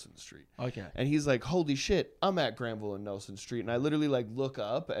and Nelson Street. Okay. And he's like, "Holy shit, I'm at Granville and Nelson Street." And I literally like look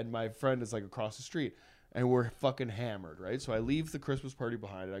up, and my friend is like across the street. And we're fucking hammered, right? So I leave the Christmas party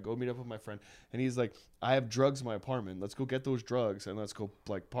behind, and I go meet up with my friend, and he's like, "I have drugs in my apartment. Let's go get those drugs, and let's go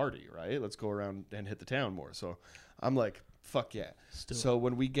like party, right? Let's go around and hit the town more." So I'm like, "Fuck yeah!" So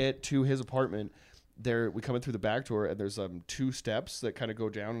when we get to his apartment, we come in through the back door, and there's 2 steps that kind of go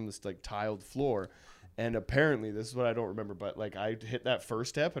down on this like tiled floor. And apparently, this is what I don't remember, but like I hit that first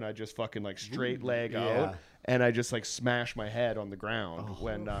step, and I just fucking like straight leg out, and I just like smash my head on the ground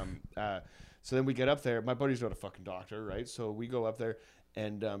when So then we get up there. My buddy's not a fucking doctor, right? So we go up there,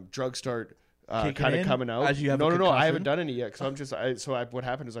 and drugs start Kicking kind of in coming out. as you have a no, I concussion? haven't done any yet. Because what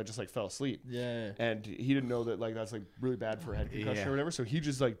happened is I just like fell asleep. Yeah. And he didn't know that like that's like really bad for a head concussion or whatever. So he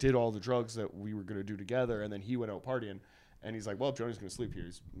just like did all the drugs that we were gonna do together, and then he went out partying. And he's like, "Well, Johnny's gonna sleep here."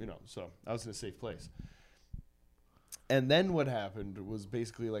 He's, so I was in a safe place. And then what happened was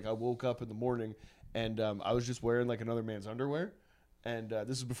basically like I woke up in the morning, and I was just wearing like another man's underwear. And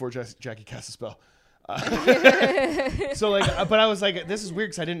this is before Jackie cast a spell. So like, but I was like, this is weird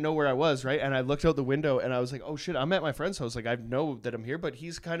because I didn't know where I was, right? And I looked out the window, and I was like, oh shit, I'm at my friend's house. Like I know that I'm here, but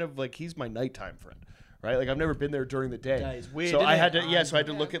he's kind of like he's my nighttime friend, right? Like I've never been there during the day. That is weird, So isn't I it? had to, so I had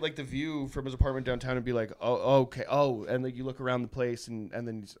to look at like the view from his apartment downtown and be like, oh okay, and like you look around the place, and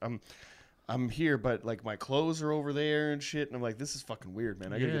then I'm here, but like my clothes are over there and shit, and I'm like, this is fucking weird,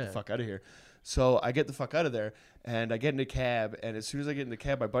 man. I gotta get the fuck out of here. So I get the fuck out of there, and I get in a cab, and as soon as I get in the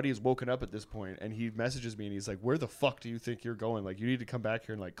cab, my buddy is woken up at this point, and he messages me, and he's like, "Where the fuck do you think you're going? Like, you need to come back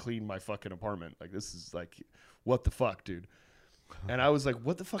here and like clean my fucking apartment. Like, this is like, what the fuck, dude?" And I was like,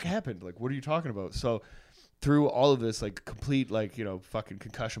 "What the fuck happened? Like, what are you talking about?" So through all of this, like complete, like, fucking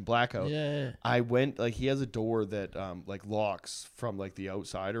concussion blackout. Yeah. I went, like, he has a door that like locks from like the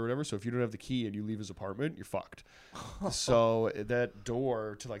outside or whatever. So if you don't have the key and you leave his apartment, you're fucked. So that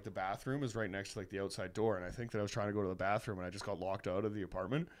door to like the bathroom is right next to like the outside door. And I think that I was trying to go to the bathroom and I just got locked out of the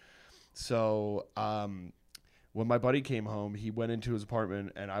apartment. So when my buddy came home, he went into his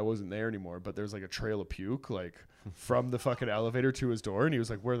apartment and I wasn't there anymore, but there's like a trail of puke like from the fucking elevator to his door. And he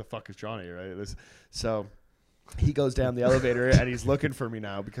was like, "Where the fuck is Johnny?" Right. So he goes down the elevator and he's looking for me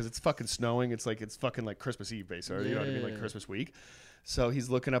now because it's fucking snowing. It's fucking like Christmas Eve, basically. You know what I mean? Like Christmas week. So he's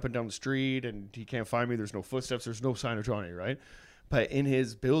looking up and down the street and he can't find me. There's no footsteps. There's no sign of Johnny, right? But in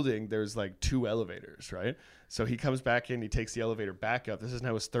his building, there's like 2 elevators, right? So he comes back in, he takes the elevator back up. This is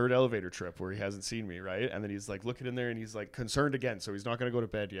now his 3rd elevator trip where he hasn't seen me, right? And then he's like looking in there and he's like concerned again. So he's not going to go to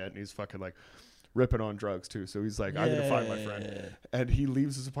bed yet. And he's fucking like ripping on drugs too. So he's like, "I'm going to find my friend." And he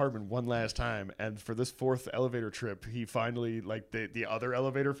leaves his apartment one last time. And for this 4th elevator trip, he finally, like the other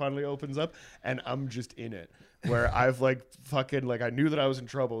elevator finally opens up and I'm just in it. Where I've like fucking like I knew that I was in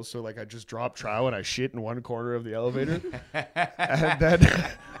trouble, so like I just dropped trow and I shit in one corner of the elevator, and then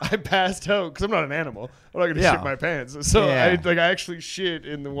I passed out because I'm not an animal. I'm not gonna shit my pants. So I actually shit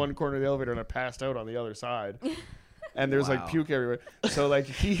in the one corner of the elevator and I passed out on the other side. and there's like Wow. puke everywhere. So like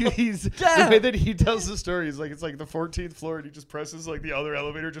he's the way that he tells the story is like it's like the 14th floor, and he just presses like the other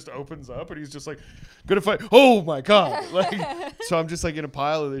elevator just opens up, and he's just like gonna fight. Oh my god! Like so I'm just like in a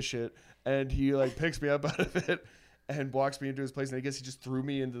pile of this shit, and he like picks me up out of it. And walks me into his place, and I guess he just threw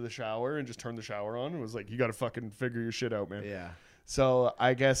me into the shower and just turned the shower on and was like, "You got to fucking figure your shit out, man." Yeah. So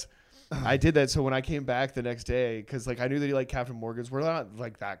I guess I did that. So when I came back the next day, because like I knew that he liked Captain Morgan's, we're not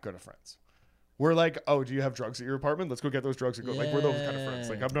like that good of friends. We're like, oh, do you have drugs at your apartment? Let's go get those drugs and go. Like we're those kind of friends.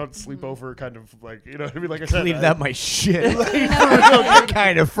 Like I'm not sleepover kind of like you know what I mean. Like I said, Cleaning up my shit. That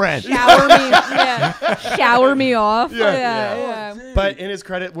kind of friend. Shower me off. Yeah. Yeah. But in his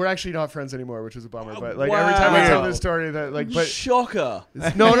credit, we're actually not friends anymore, which is a bummer. But like every time I tell this story, that like, but Shocker.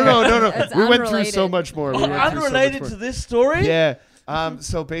 no. It's We went through so unrelated. much more. We went through so much Unrelated more. to this story? Yeah.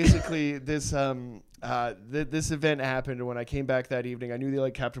 So basically, this this event happened, and when I came back that evening, I knew they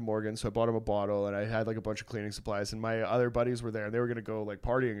liked Captain Morgan, so I bought him a bottle, and I had like a bunch of cleaning supplies, and my other buddies were there, and they were gonna go like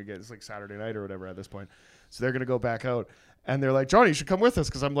partying again. It's like Saturday night or whatever at this point, so they're gonna go back out. And they're like, Johnny, you should come with us,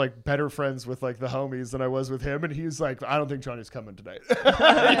 because I'm like better friends with like the homies than I was with him. And he's like, I don't think Johnny's coming tonight. He just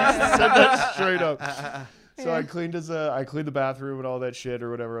said that straight up. So I cleaned the bathroom and all that shit or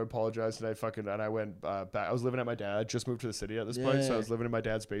whatever. I apologized, and I went back. I was living at my dad. Just moved to the city at this point, so I was living in my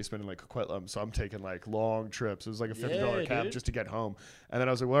dad's basement in like Coquitlam. So I'm taking like long trips. It was like a $50 cab just to get home. And then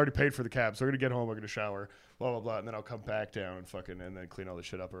I was like, well, I already paid for the cab, so I'm gonna get home. I'm gonna shower, blah blah blah, and then I'll come back down and then clean all the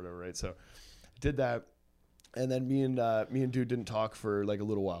shit up or whatever. Right. So I did that. And then me and dude didn't talk for like a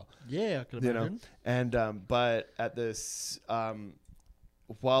little while. Yeah, I could You imagine. know, and but at this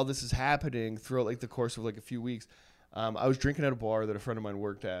while this is happening throughout like the course of like a few weeks, I was drinking at a bar that a friend of mine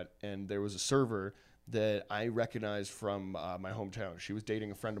worked at, and there was a server that I recognized from my hometown. She was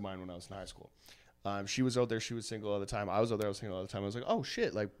dating a friend of mine when I was in high school. She was out there, she was single all the time. I was out there, I was single all the time. I was like, oh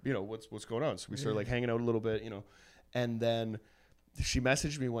shit, like, you know, what's going on? So we started like hanging out a little bit, you know, and then she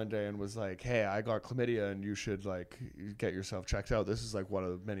messaged me one day and was like, hey, I got chlamydia and you should like get yourself checked out. This is like one of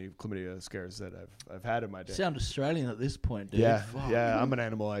the many chlamydia scares that I've had in my day. Sound Australian at this point, dude. Yeah, Fuck. yeah, I'm an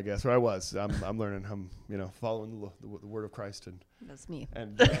animal, I guess. Or I was. I'm learning. I'm, you know, following the word of Christ and That's me.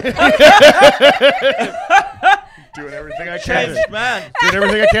 doing everything I can. Changed man. Doing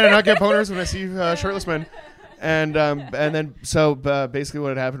everything I can to not get boners when I see shirtless men. And then so basically what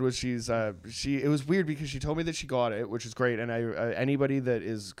had happened was it was weird because she told me that she got it, which is great. And anybody that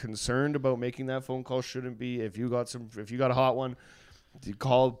is concerned about making that phone call shouldn't be. If you got a hot one, you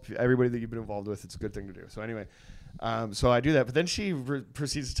call everybody that you've been involved with. It's a good thing to do. So anyway, so I do that. But then she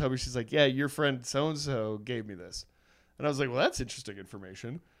proceeds to tell me, she's like, yeah, your friend so and so gave me this, and I was like, well, that's interesting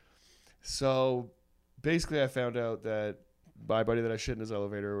information. So basically, I found out that my buddy that I shit in his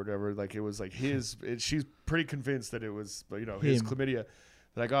elevator or whatever, like it was like she's pretty convinced that it was, you know, his chlamydia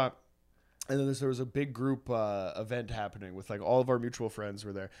that I got. And then there was a big group event happening with like all of our mutual friends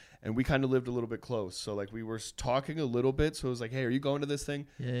were there, and we kind of lived a little bit close. So like we were talking a little bit. So it was like, hey, are you going to this thing?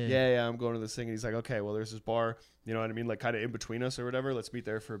 Yeah, I'm going to this thing. And he's like, okay, well, there's this bar, you know what I mean? Like kind of in between us or whatever. Let's meet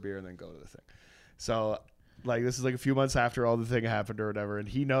there for a beer and then go to the thing. So like this is like a few months after all the thing happened or whatever, and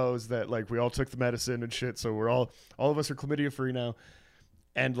he knows that like we all took the medicine and shit, so we're all of us are chlamydia free now.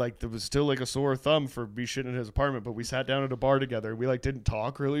 And like there was still like a sore thumb for me shitting in his apartment, but we sat down at a bar together and we like didn't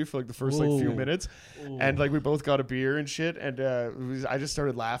talk really for like the first like few minutes. And like we both got a beer and shit, and I just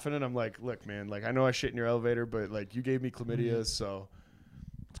started laughing, and I'm like, look man, like I know I shit in your elevator, but like you gave me chlamydia, so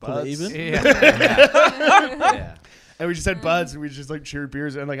Call it even. Yeah. And we just had buds, and we just like cheered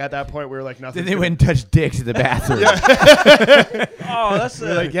beers, and like at that point we were like nothing. Then they went and touched dicks in the bathroom. Oh, that's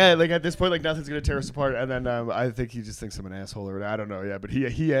like yeah, like at this point, like nothing's gonna tear us apart. And then I think he just thinks I'm an asshole or I don't know. Yeah, but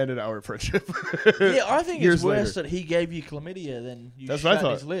he ended our friendship. Yeah, I think Years it's worse later. that he gave you chlamydia than you That's what I shat in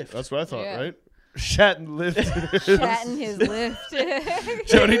thought. his lift. That's what I thought, Yeah. right? Shat and lift. Shat in his lift.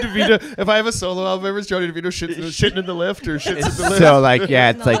 Johnny DeVito. If I have a solo album, ever, it's Johnny DeVito shitting in the lift or shits in the lift. So like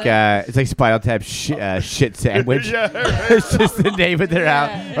it's like Spinal Tap shit sandwich. Yeah, It's just the name of their Yeah.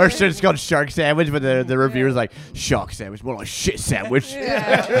 album. Or it's called Shark Sandwich, but the reviewer's like shark sandwich, more like shit sandwich.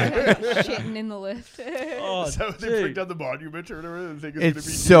 Yeah. Shitting in the lift. Oh, So they dude. bring down the monument or whatever. The thing is It's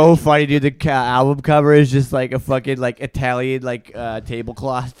gonna be so funny, dude. The album cover is just like a fucking like Italian like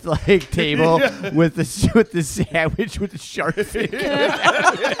tablecloth like table with the sandwich with the shark fin.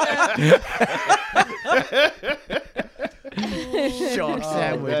 Shark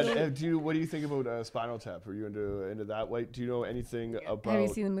sandwich. What do you think about Spinal Tap? Are you into that? Wait, do you know anything about? Have you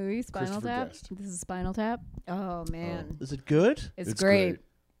seen the movie Spinal Christopher Tap? Guest. This is Spinal Tap. Oh man, Is it good? it's It's great. great.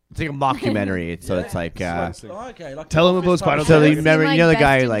 It's like a mockumentary. So it's like Oh, okay. Like Tell the him about Office Spinal type So Tap. they shit. remember- Seen, you know the Best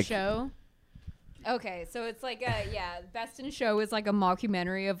guy, in like- Show? Okay, so it's like Best in Show is like a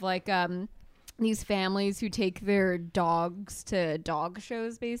mockumentary of like these families who take their dogs to dog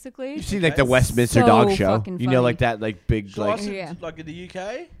shows, basically. You see like the Westminster So Dog Show. fucking You know, funny. like that, like big, So like Yeah. like in the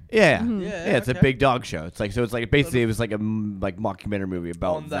UK. yeah, Mhm. yeah. It's a okay. big dog show. It's like basically it was like a like mockumentary movie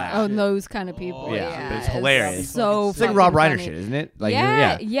about On that. that. Oh, Shit. those kind of people. Oh, yeah, but it's It's hilarious. So It's like fucking Rob Reiner funny. shit, isn't it? Like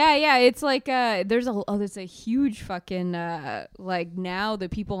yeah. It's like there's a huge fucking like now the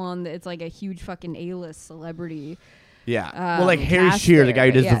people on it's like a huge fucking A-list celebrity. Yeah. Well, like Um, Harry cast Shearer, the there, guy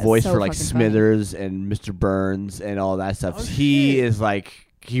who but does yeah, the voice so for like fucking funny. Smithers and Mr. Burns and all that stuff. Oh, He shit. is like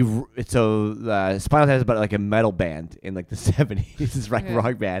Spinal Tap is about like a metal band in like the 70s, it's like Yeah.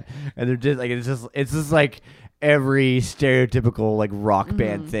 rock band, and they're just like it's just like every stereotypical like rock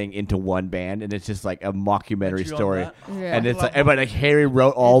band thing into one band, and it's just like a mockumentary Bet you on story. that. Yeah. And it's like, but like Harry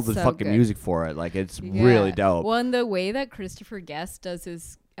wrote all It's the so fucking good. music for it. Like it's Yeah. really dope. Well, and the way that Christopher Guest does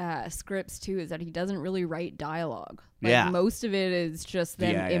his scripts too is that he doesn't really write dialogue. Like, Yeah. most of it is just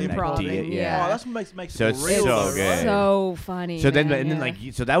them Yeah, and improv. idea, yeah. Oh, that's what makes So it it's real, so though, good. right? So funny. So then, man, and then yeah. like,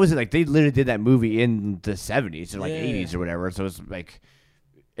 so that was it. Like they literally did that movie in the 70s or like Yeah. 80s or whatever. So it's like,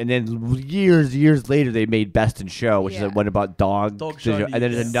 and then years later they made Best in Show, which is Yeah. one about dogs. Dog show, And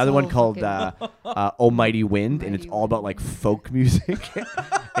then there's yeah. another one So called fucking- Almighty Wind, and it's Mighty all about Wind. like folk music,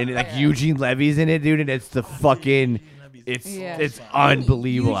 and like Yeah. Eugene Levy's in it, dude. And it's the fucking, it's Yeah. it's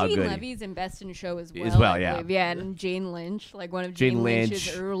unbelievable how Eugene good. Levy's in Best in Show as well. As well, I yeah. believe. Yeah, and Jane Lynch, like one of Jane Jane Lynch,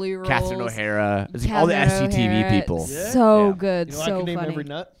 Lynch's early roles. Catherine O'Hara, it's like all the Catherine SCTV O'Hara. people. Yeah. So Yeah. good, You know, I so can name funny. every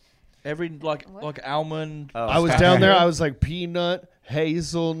nut. Every like almond. Oh, I was down there. I was like peanut,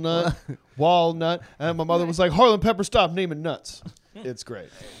 hazelnut, walnut, and my mother was like, "Harlan Pepper, stop naming nuts." It's great.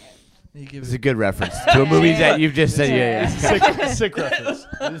 You give It's a good reference to a movie that you've just said. Yeah, Sick reference.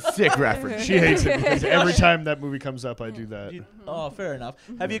 sick reference. She hates it because every time that movie comes up, I do that. Oh, fair enough.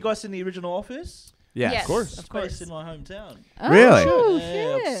 Have you guys seen the original Office? Yeah, Yes. of course. Of It's based course. in my hometown. Really? Oh,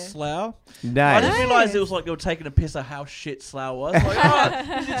 Yeah, shit. Slough. I Nice. didn't realize it was like they were taking a piss of how shit Slough was. Like,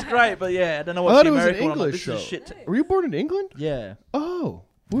 oh, this is great, but yeah, I don't know I what thought the it was an American one. I'm like, English this is show. shit. Were you born in England? Yeah, Oh,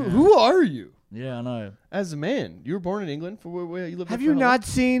 who are you? yeah, I know. As a man, you were born in England. For where you lived? Have there you for how long? not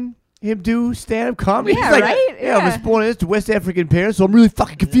seen him do stand-up comedy? Yeah, He's like, right? Yeah, I was Yeah. born into West African parents, so I'm really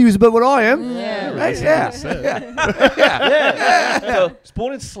fucking confused about what I am. Yeah. Right? That's Yeah. what I said. Yeah. So, it's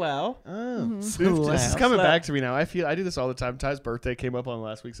born in Slough. Oh, this is Slough. coming Slough. back to me now. I do this all the time. Ty's birthday came up on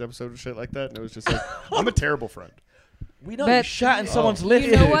last week's episode and shit like that, and it was just like, I'm a terrible friend. We know But- you shat in someone's lip.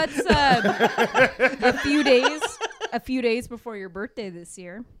 You know what's a few days before your birthday this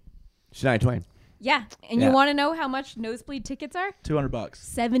year? Shania Twain. Yeah, and Yeah. you want to know how much nosebleed tickets are? $200.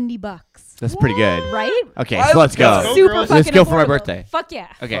 $70, That's pretty good. right? Okay, I so let's would go. go. Super girls. fucking Let's go for my affordable. birthday. Fuck yeah.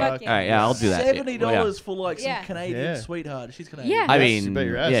 Okay. Fuck All yeah. right. Yeah, I'll do that. $70 for like some Yeah. Canadian Yeah. sweetheart. She's Canadian. Yeah. I Yes, mean, you bet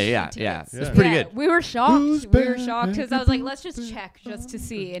your ass. yeah. Tickets. It's Yeah. pretty Yeah, good. we were shocked. Who's We were back? shocked because I was like, let's just check just to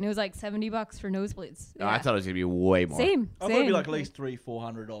see, and it was like $70 for nosebleeds. No, I thought it was gonna be way more. Same. I thought it'd be like at least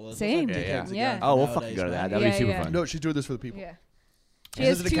 $300-400. Same. That's like Yeah, decades yeah. ago Oh, we'll fucking nowadays, go to that. man. That'd be Yeah, super yeah. fun. No, she's doing this for the people. Yeah. This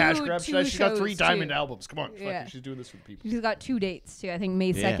isn't a cash grab. She's got 3 shows, diamond too. albums. Come on, fuck Yeah. it. She's doing this for the people. She's got 2 dates too. I think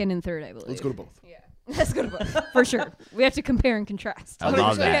May Yeah. 2nd and 3rd, I believe. Let's go to both. Yeah. Let's go to both. For sure. We have to compare and contrast. I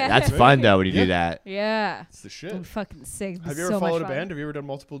love that. Yeah. That's fun though when you do that. Yeah. It's the shit. I'm fucking sick. Have you so ever followed much a fun. band? Have you ever done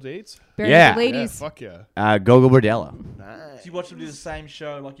multiple dates? Bare Yeah. Naked Ladies. Yeah, fuck yeah. Gogo Bordello. Nice. So you watch them do the same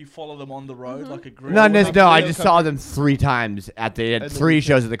show, like you follow them on the road, like a group. No, Well, no, they- no. I they'll just come- saw them 3 times at the And the 3 weekend.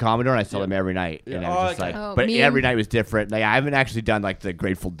 shows at the Commodore, and I saw Yeah. them every night. And Yeah. I was Oh, just okay. like, Oh, but me every and- night was different. Like I haven't actually done like the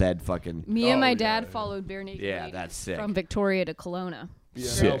Grateful Dead fucking. Me and Oh, my yeah, dad yeah. followed Bare Naked Yeah, Ladies that's sick. from Victoria to Kelowna. Yeah.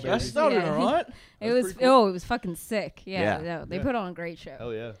 Sick. Oh, That baby. started Yeah. alright. It That's was pretty cool. it was fucking sick. Yeah, Yeah. no, they Yeah. put on a great show.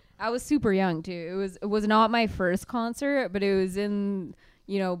 Hell yeah. I was super young too. It was not my first concert, but it was in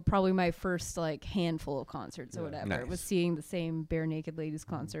probably my first like handful of concerts or Yeah. whatever. Nice. It was seeing the same Bare Naked Ladies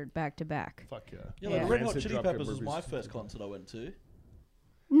concert back to back. Fuck yeah. Yeah, Yeah. like Red Hot Rancid, Chili Dropkick Peppers was Murphys. my first concert I went to.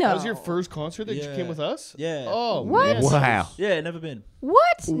 No, That was your first concert that you Yeah. came with us? Yeah. Oh, What? man. Wow. Yeah, never been.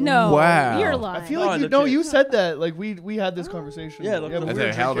 What? No. Wow. You're I lying. I feel No, like legit. you said that. Like we had this conversation. Yeah, like the but That's we were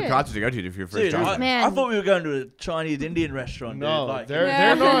a hell of a drinking. concert to go to if you're first Dude, time. Man. I thought we were going to a Chinese Indian restaurant. No, dude. Like, they're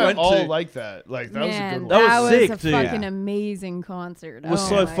Yeah. not Went all to- like that. Like that was a Man, good That one. was was sick, a dude. fucking Yeah. amazing concert. was Oh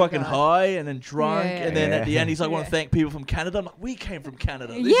so my fucking God. high and then drunk, Yeah, and then yeah. at the end he's like, "Want Yeah. to thank people from Canada." I'm like, "We came from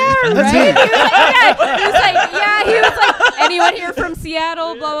Canada." This Yeah, is- right. He was like, anyone here from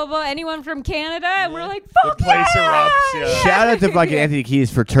Seattle? Blah blah blah. Anyone from Canada? And we're like, The fuck place yeah! erupts. Yeah. Shout out to fucking Anthony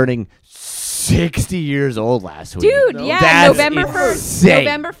Kiedis for turning 60 years old last week. Dude, No. yeah, That's November 1st. insane.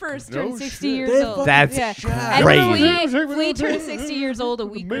 November 1st turned No 60 shit. years They're old. That's yeah. And crazy. Flea turned 60 years old a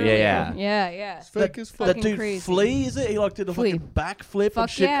week Yeah, earlier. yeah. Yeah. It's fake as fuck. That Fucking dude crazy. Flea, is it? He like did a Flea. fucking backflip and Fuck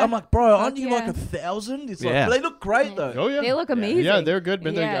shit. yeah. I'm like, bro, aren't Fuck you like yeah. 1,000? It's Yeah. like, they look great though. Oh yeah. They look amazing. Yeah, they're good,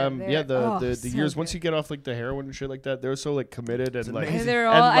 man. Yeah, The so years once good. you get off like the heroin and shit like that, they're so like committed and like amazing. They're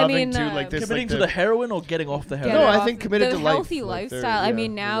and all, I loving mean, too. Like this, Committing like to the heroin or getting off the get heroin? No, it I off think the- committed the to life, healthy like, they're- lifestyle. I yeah,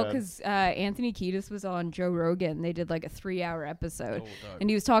 mean, now yeah. because Anthony Kiedis was on Joe Rogan, they did like a 3-hour episode, Oh, dope. and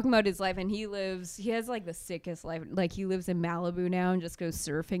he was talking about his life, and he has like the sickest life. Like he lives in Malibu now and just goes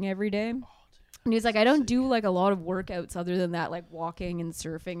surfing every day. And he's like, I don't do like a lot of workouts other than that, like walking and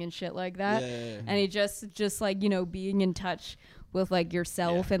surfing and shit like that. Yeah. And he just like, you know, being in touch with like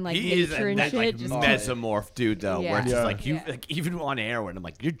yourself and like He is nature a and that, shit. like just mesomorph dude though, where it's Yeah. just like you, Yeah. like even on heroin, I'm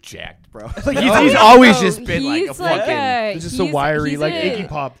like you're jacked, bro. like Oh, he's yeah. always No, just been like a he's like fucking. It's just a wiry, he's like a- Iggy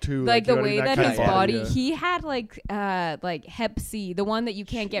Pop too. like you the know, way that kind his of body, yeah. he had like Hep C, the one that you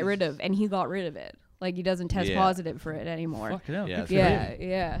can't get rid of, and he got rid of it. Like he doesn't test Yeah. positive for it anymore. Fucking hell. Yeah, good for Yeah, him.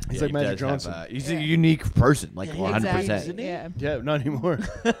 yeah. He's Yeah, like he Magic does have, Johnson. he's Yeah. a unique person, like Yeah, 100%. Exactly. Isn't he? Yeah. Yeah, not anymore.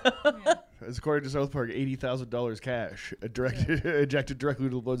 As according to South Park, $80,000 cash ejected directly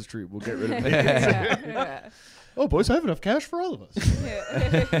to the bloodstream. We'll get rid of it. Yeah. Oh, boys, I have enough cash for all of us.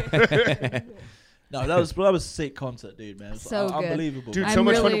 No, that was a sick concert, dude, man. It was So good. unbelievable. Dude, I'm so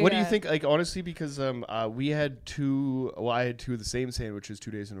much really, fun. What do you uh, think? Like honestly, because we had two. Well, I had two of the same sandwiches 2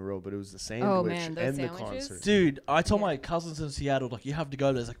 days in a row, but it was the sandwich Oh, man, those and the sandwiches? concert. Dude, I told Yeah. my cousins in Seattle, like, you have to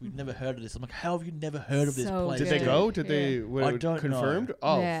go there. It's like, we've never heard of this. I'm like, how have you never heard of this So place? Did they good. go? Did they? Yeah. Were I it don't confirmed? know.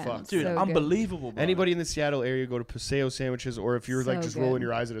 Oh Yeah. fuck. Dude, So good. unbelievable, bro. Anybody in the Seattle area, go to Paseo Sandwiches, or if you're like So just good. rolling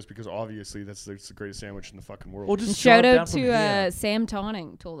your eyes at us because obviously that's the greatest sandwich in the fucking world. Or just And shout drive out down from to here. Sam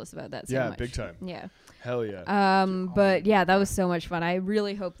Tonning told us about that. Yeah, much. big time. Yeah. Hell yeah. But yeah, that was so much fun. I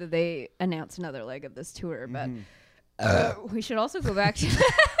really hope that they announce another leg of this tour. But Mm-hmm. we should also go back to.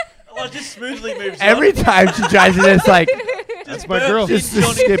 Oh, it just smoothly moves Every time she tries it, it's like That's my girl. just to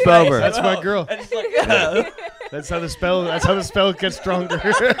skip over. That's my girl. And it's like, That's how the spell. That's how the spell gets stronger.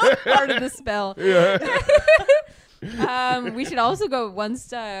 part of the spell. yeah. We should also go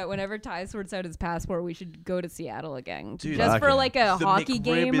once whenever Ty sorts out his passport. We should go to Seattle again, Dude, just for okay. like a The hockey McRib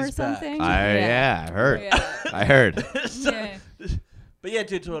game or is back. something. I heard. Yeah. I heard. Yeah. But yeah,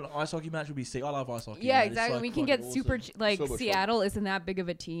 dude, to an ice hockey match would be sick. I love ice hockey. Yeah, man. It's, exactly. like, We can fucking get super awesome. like So much fun. Seattle isn't that big of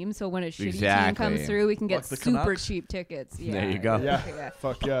a team, so when a shitty team Exactly. comes through, we can get Like the super Canucks? cheap tickets. Yeah. There you go. Yeah.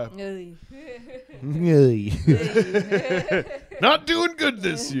 Fuck yeah. Not doing good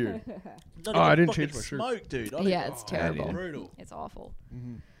this year. No, Oh, I didn't fucking change my shirt. Smoke, dude. I Yeah, think- it's oh, terrible. Brutal. It's awful.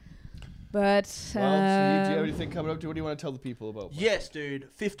 Mm-hmm. But Well, Steve, do you have anything coming up? What do you want to tell the people about? Yes, dude.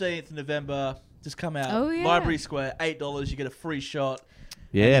 15th November. Just come out. Oh, yeah. Library Square, $8. You get a free shot.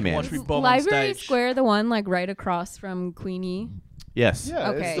 Yeah, can man. watch me is bomb on Library stage. Square the one like right across from Queenie? Yes. Yeah.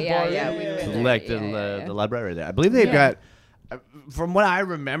 Okay, It's the yeah, bar. yeah, we were there. Like the, Yeah. the library there. I believe they've Yeah. got, from what I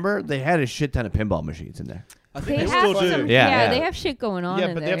remember, they had a shit ton of pinball machines in there. I They think they, have still some, do. Yeah, yeah, yeah. they have shit going on Yeah,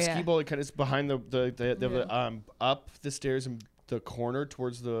 in but they there. have yeah. skee ball. It kind of is behind they have up the stairs and the corner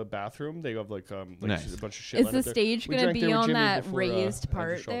towards the bathroom. They have like Nice. a bunch of shit. Is lined the up there. stage We going to drank there be with on Jimmy that before, raised Andrew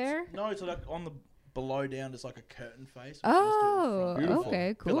part Schultz. there? No, so like on the below down, there's like a curtain face. Oh, Beautiful. okay,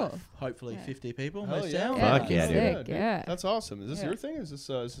 Fit, cool. like, hopefully Yeah. 50 people. Hell no yeah. sound. Fuck yeah, sick, dude. yeah. That's awesome. Is this Yeah. your thing? Is this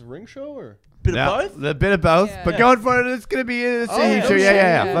a ring show or? Bit Yeah, of both. A bit of both. Yeah. But Yeah. going for it, it's going to be a Oh, stage no show. shit.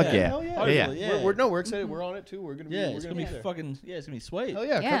 Yeah. Yeah. Fuck yeah. Hell yeah. Yeah. Hopefully, yeah. We're excited. We're on it too. We're gonna be. Yeah, we're it's gonna gonna be be there. fucking. Yeah, it's gonna be sweet. Hell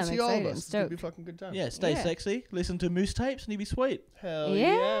yeah! Yeah, Come I'm see all of excited. us. It's gonna be Stoked. fucking good time. Yeah, stay Yeah. sexy. Listen to Moose tapes, and you'll be sweet. Hell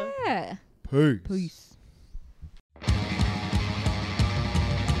yeah. Yeah. Peace. Peace.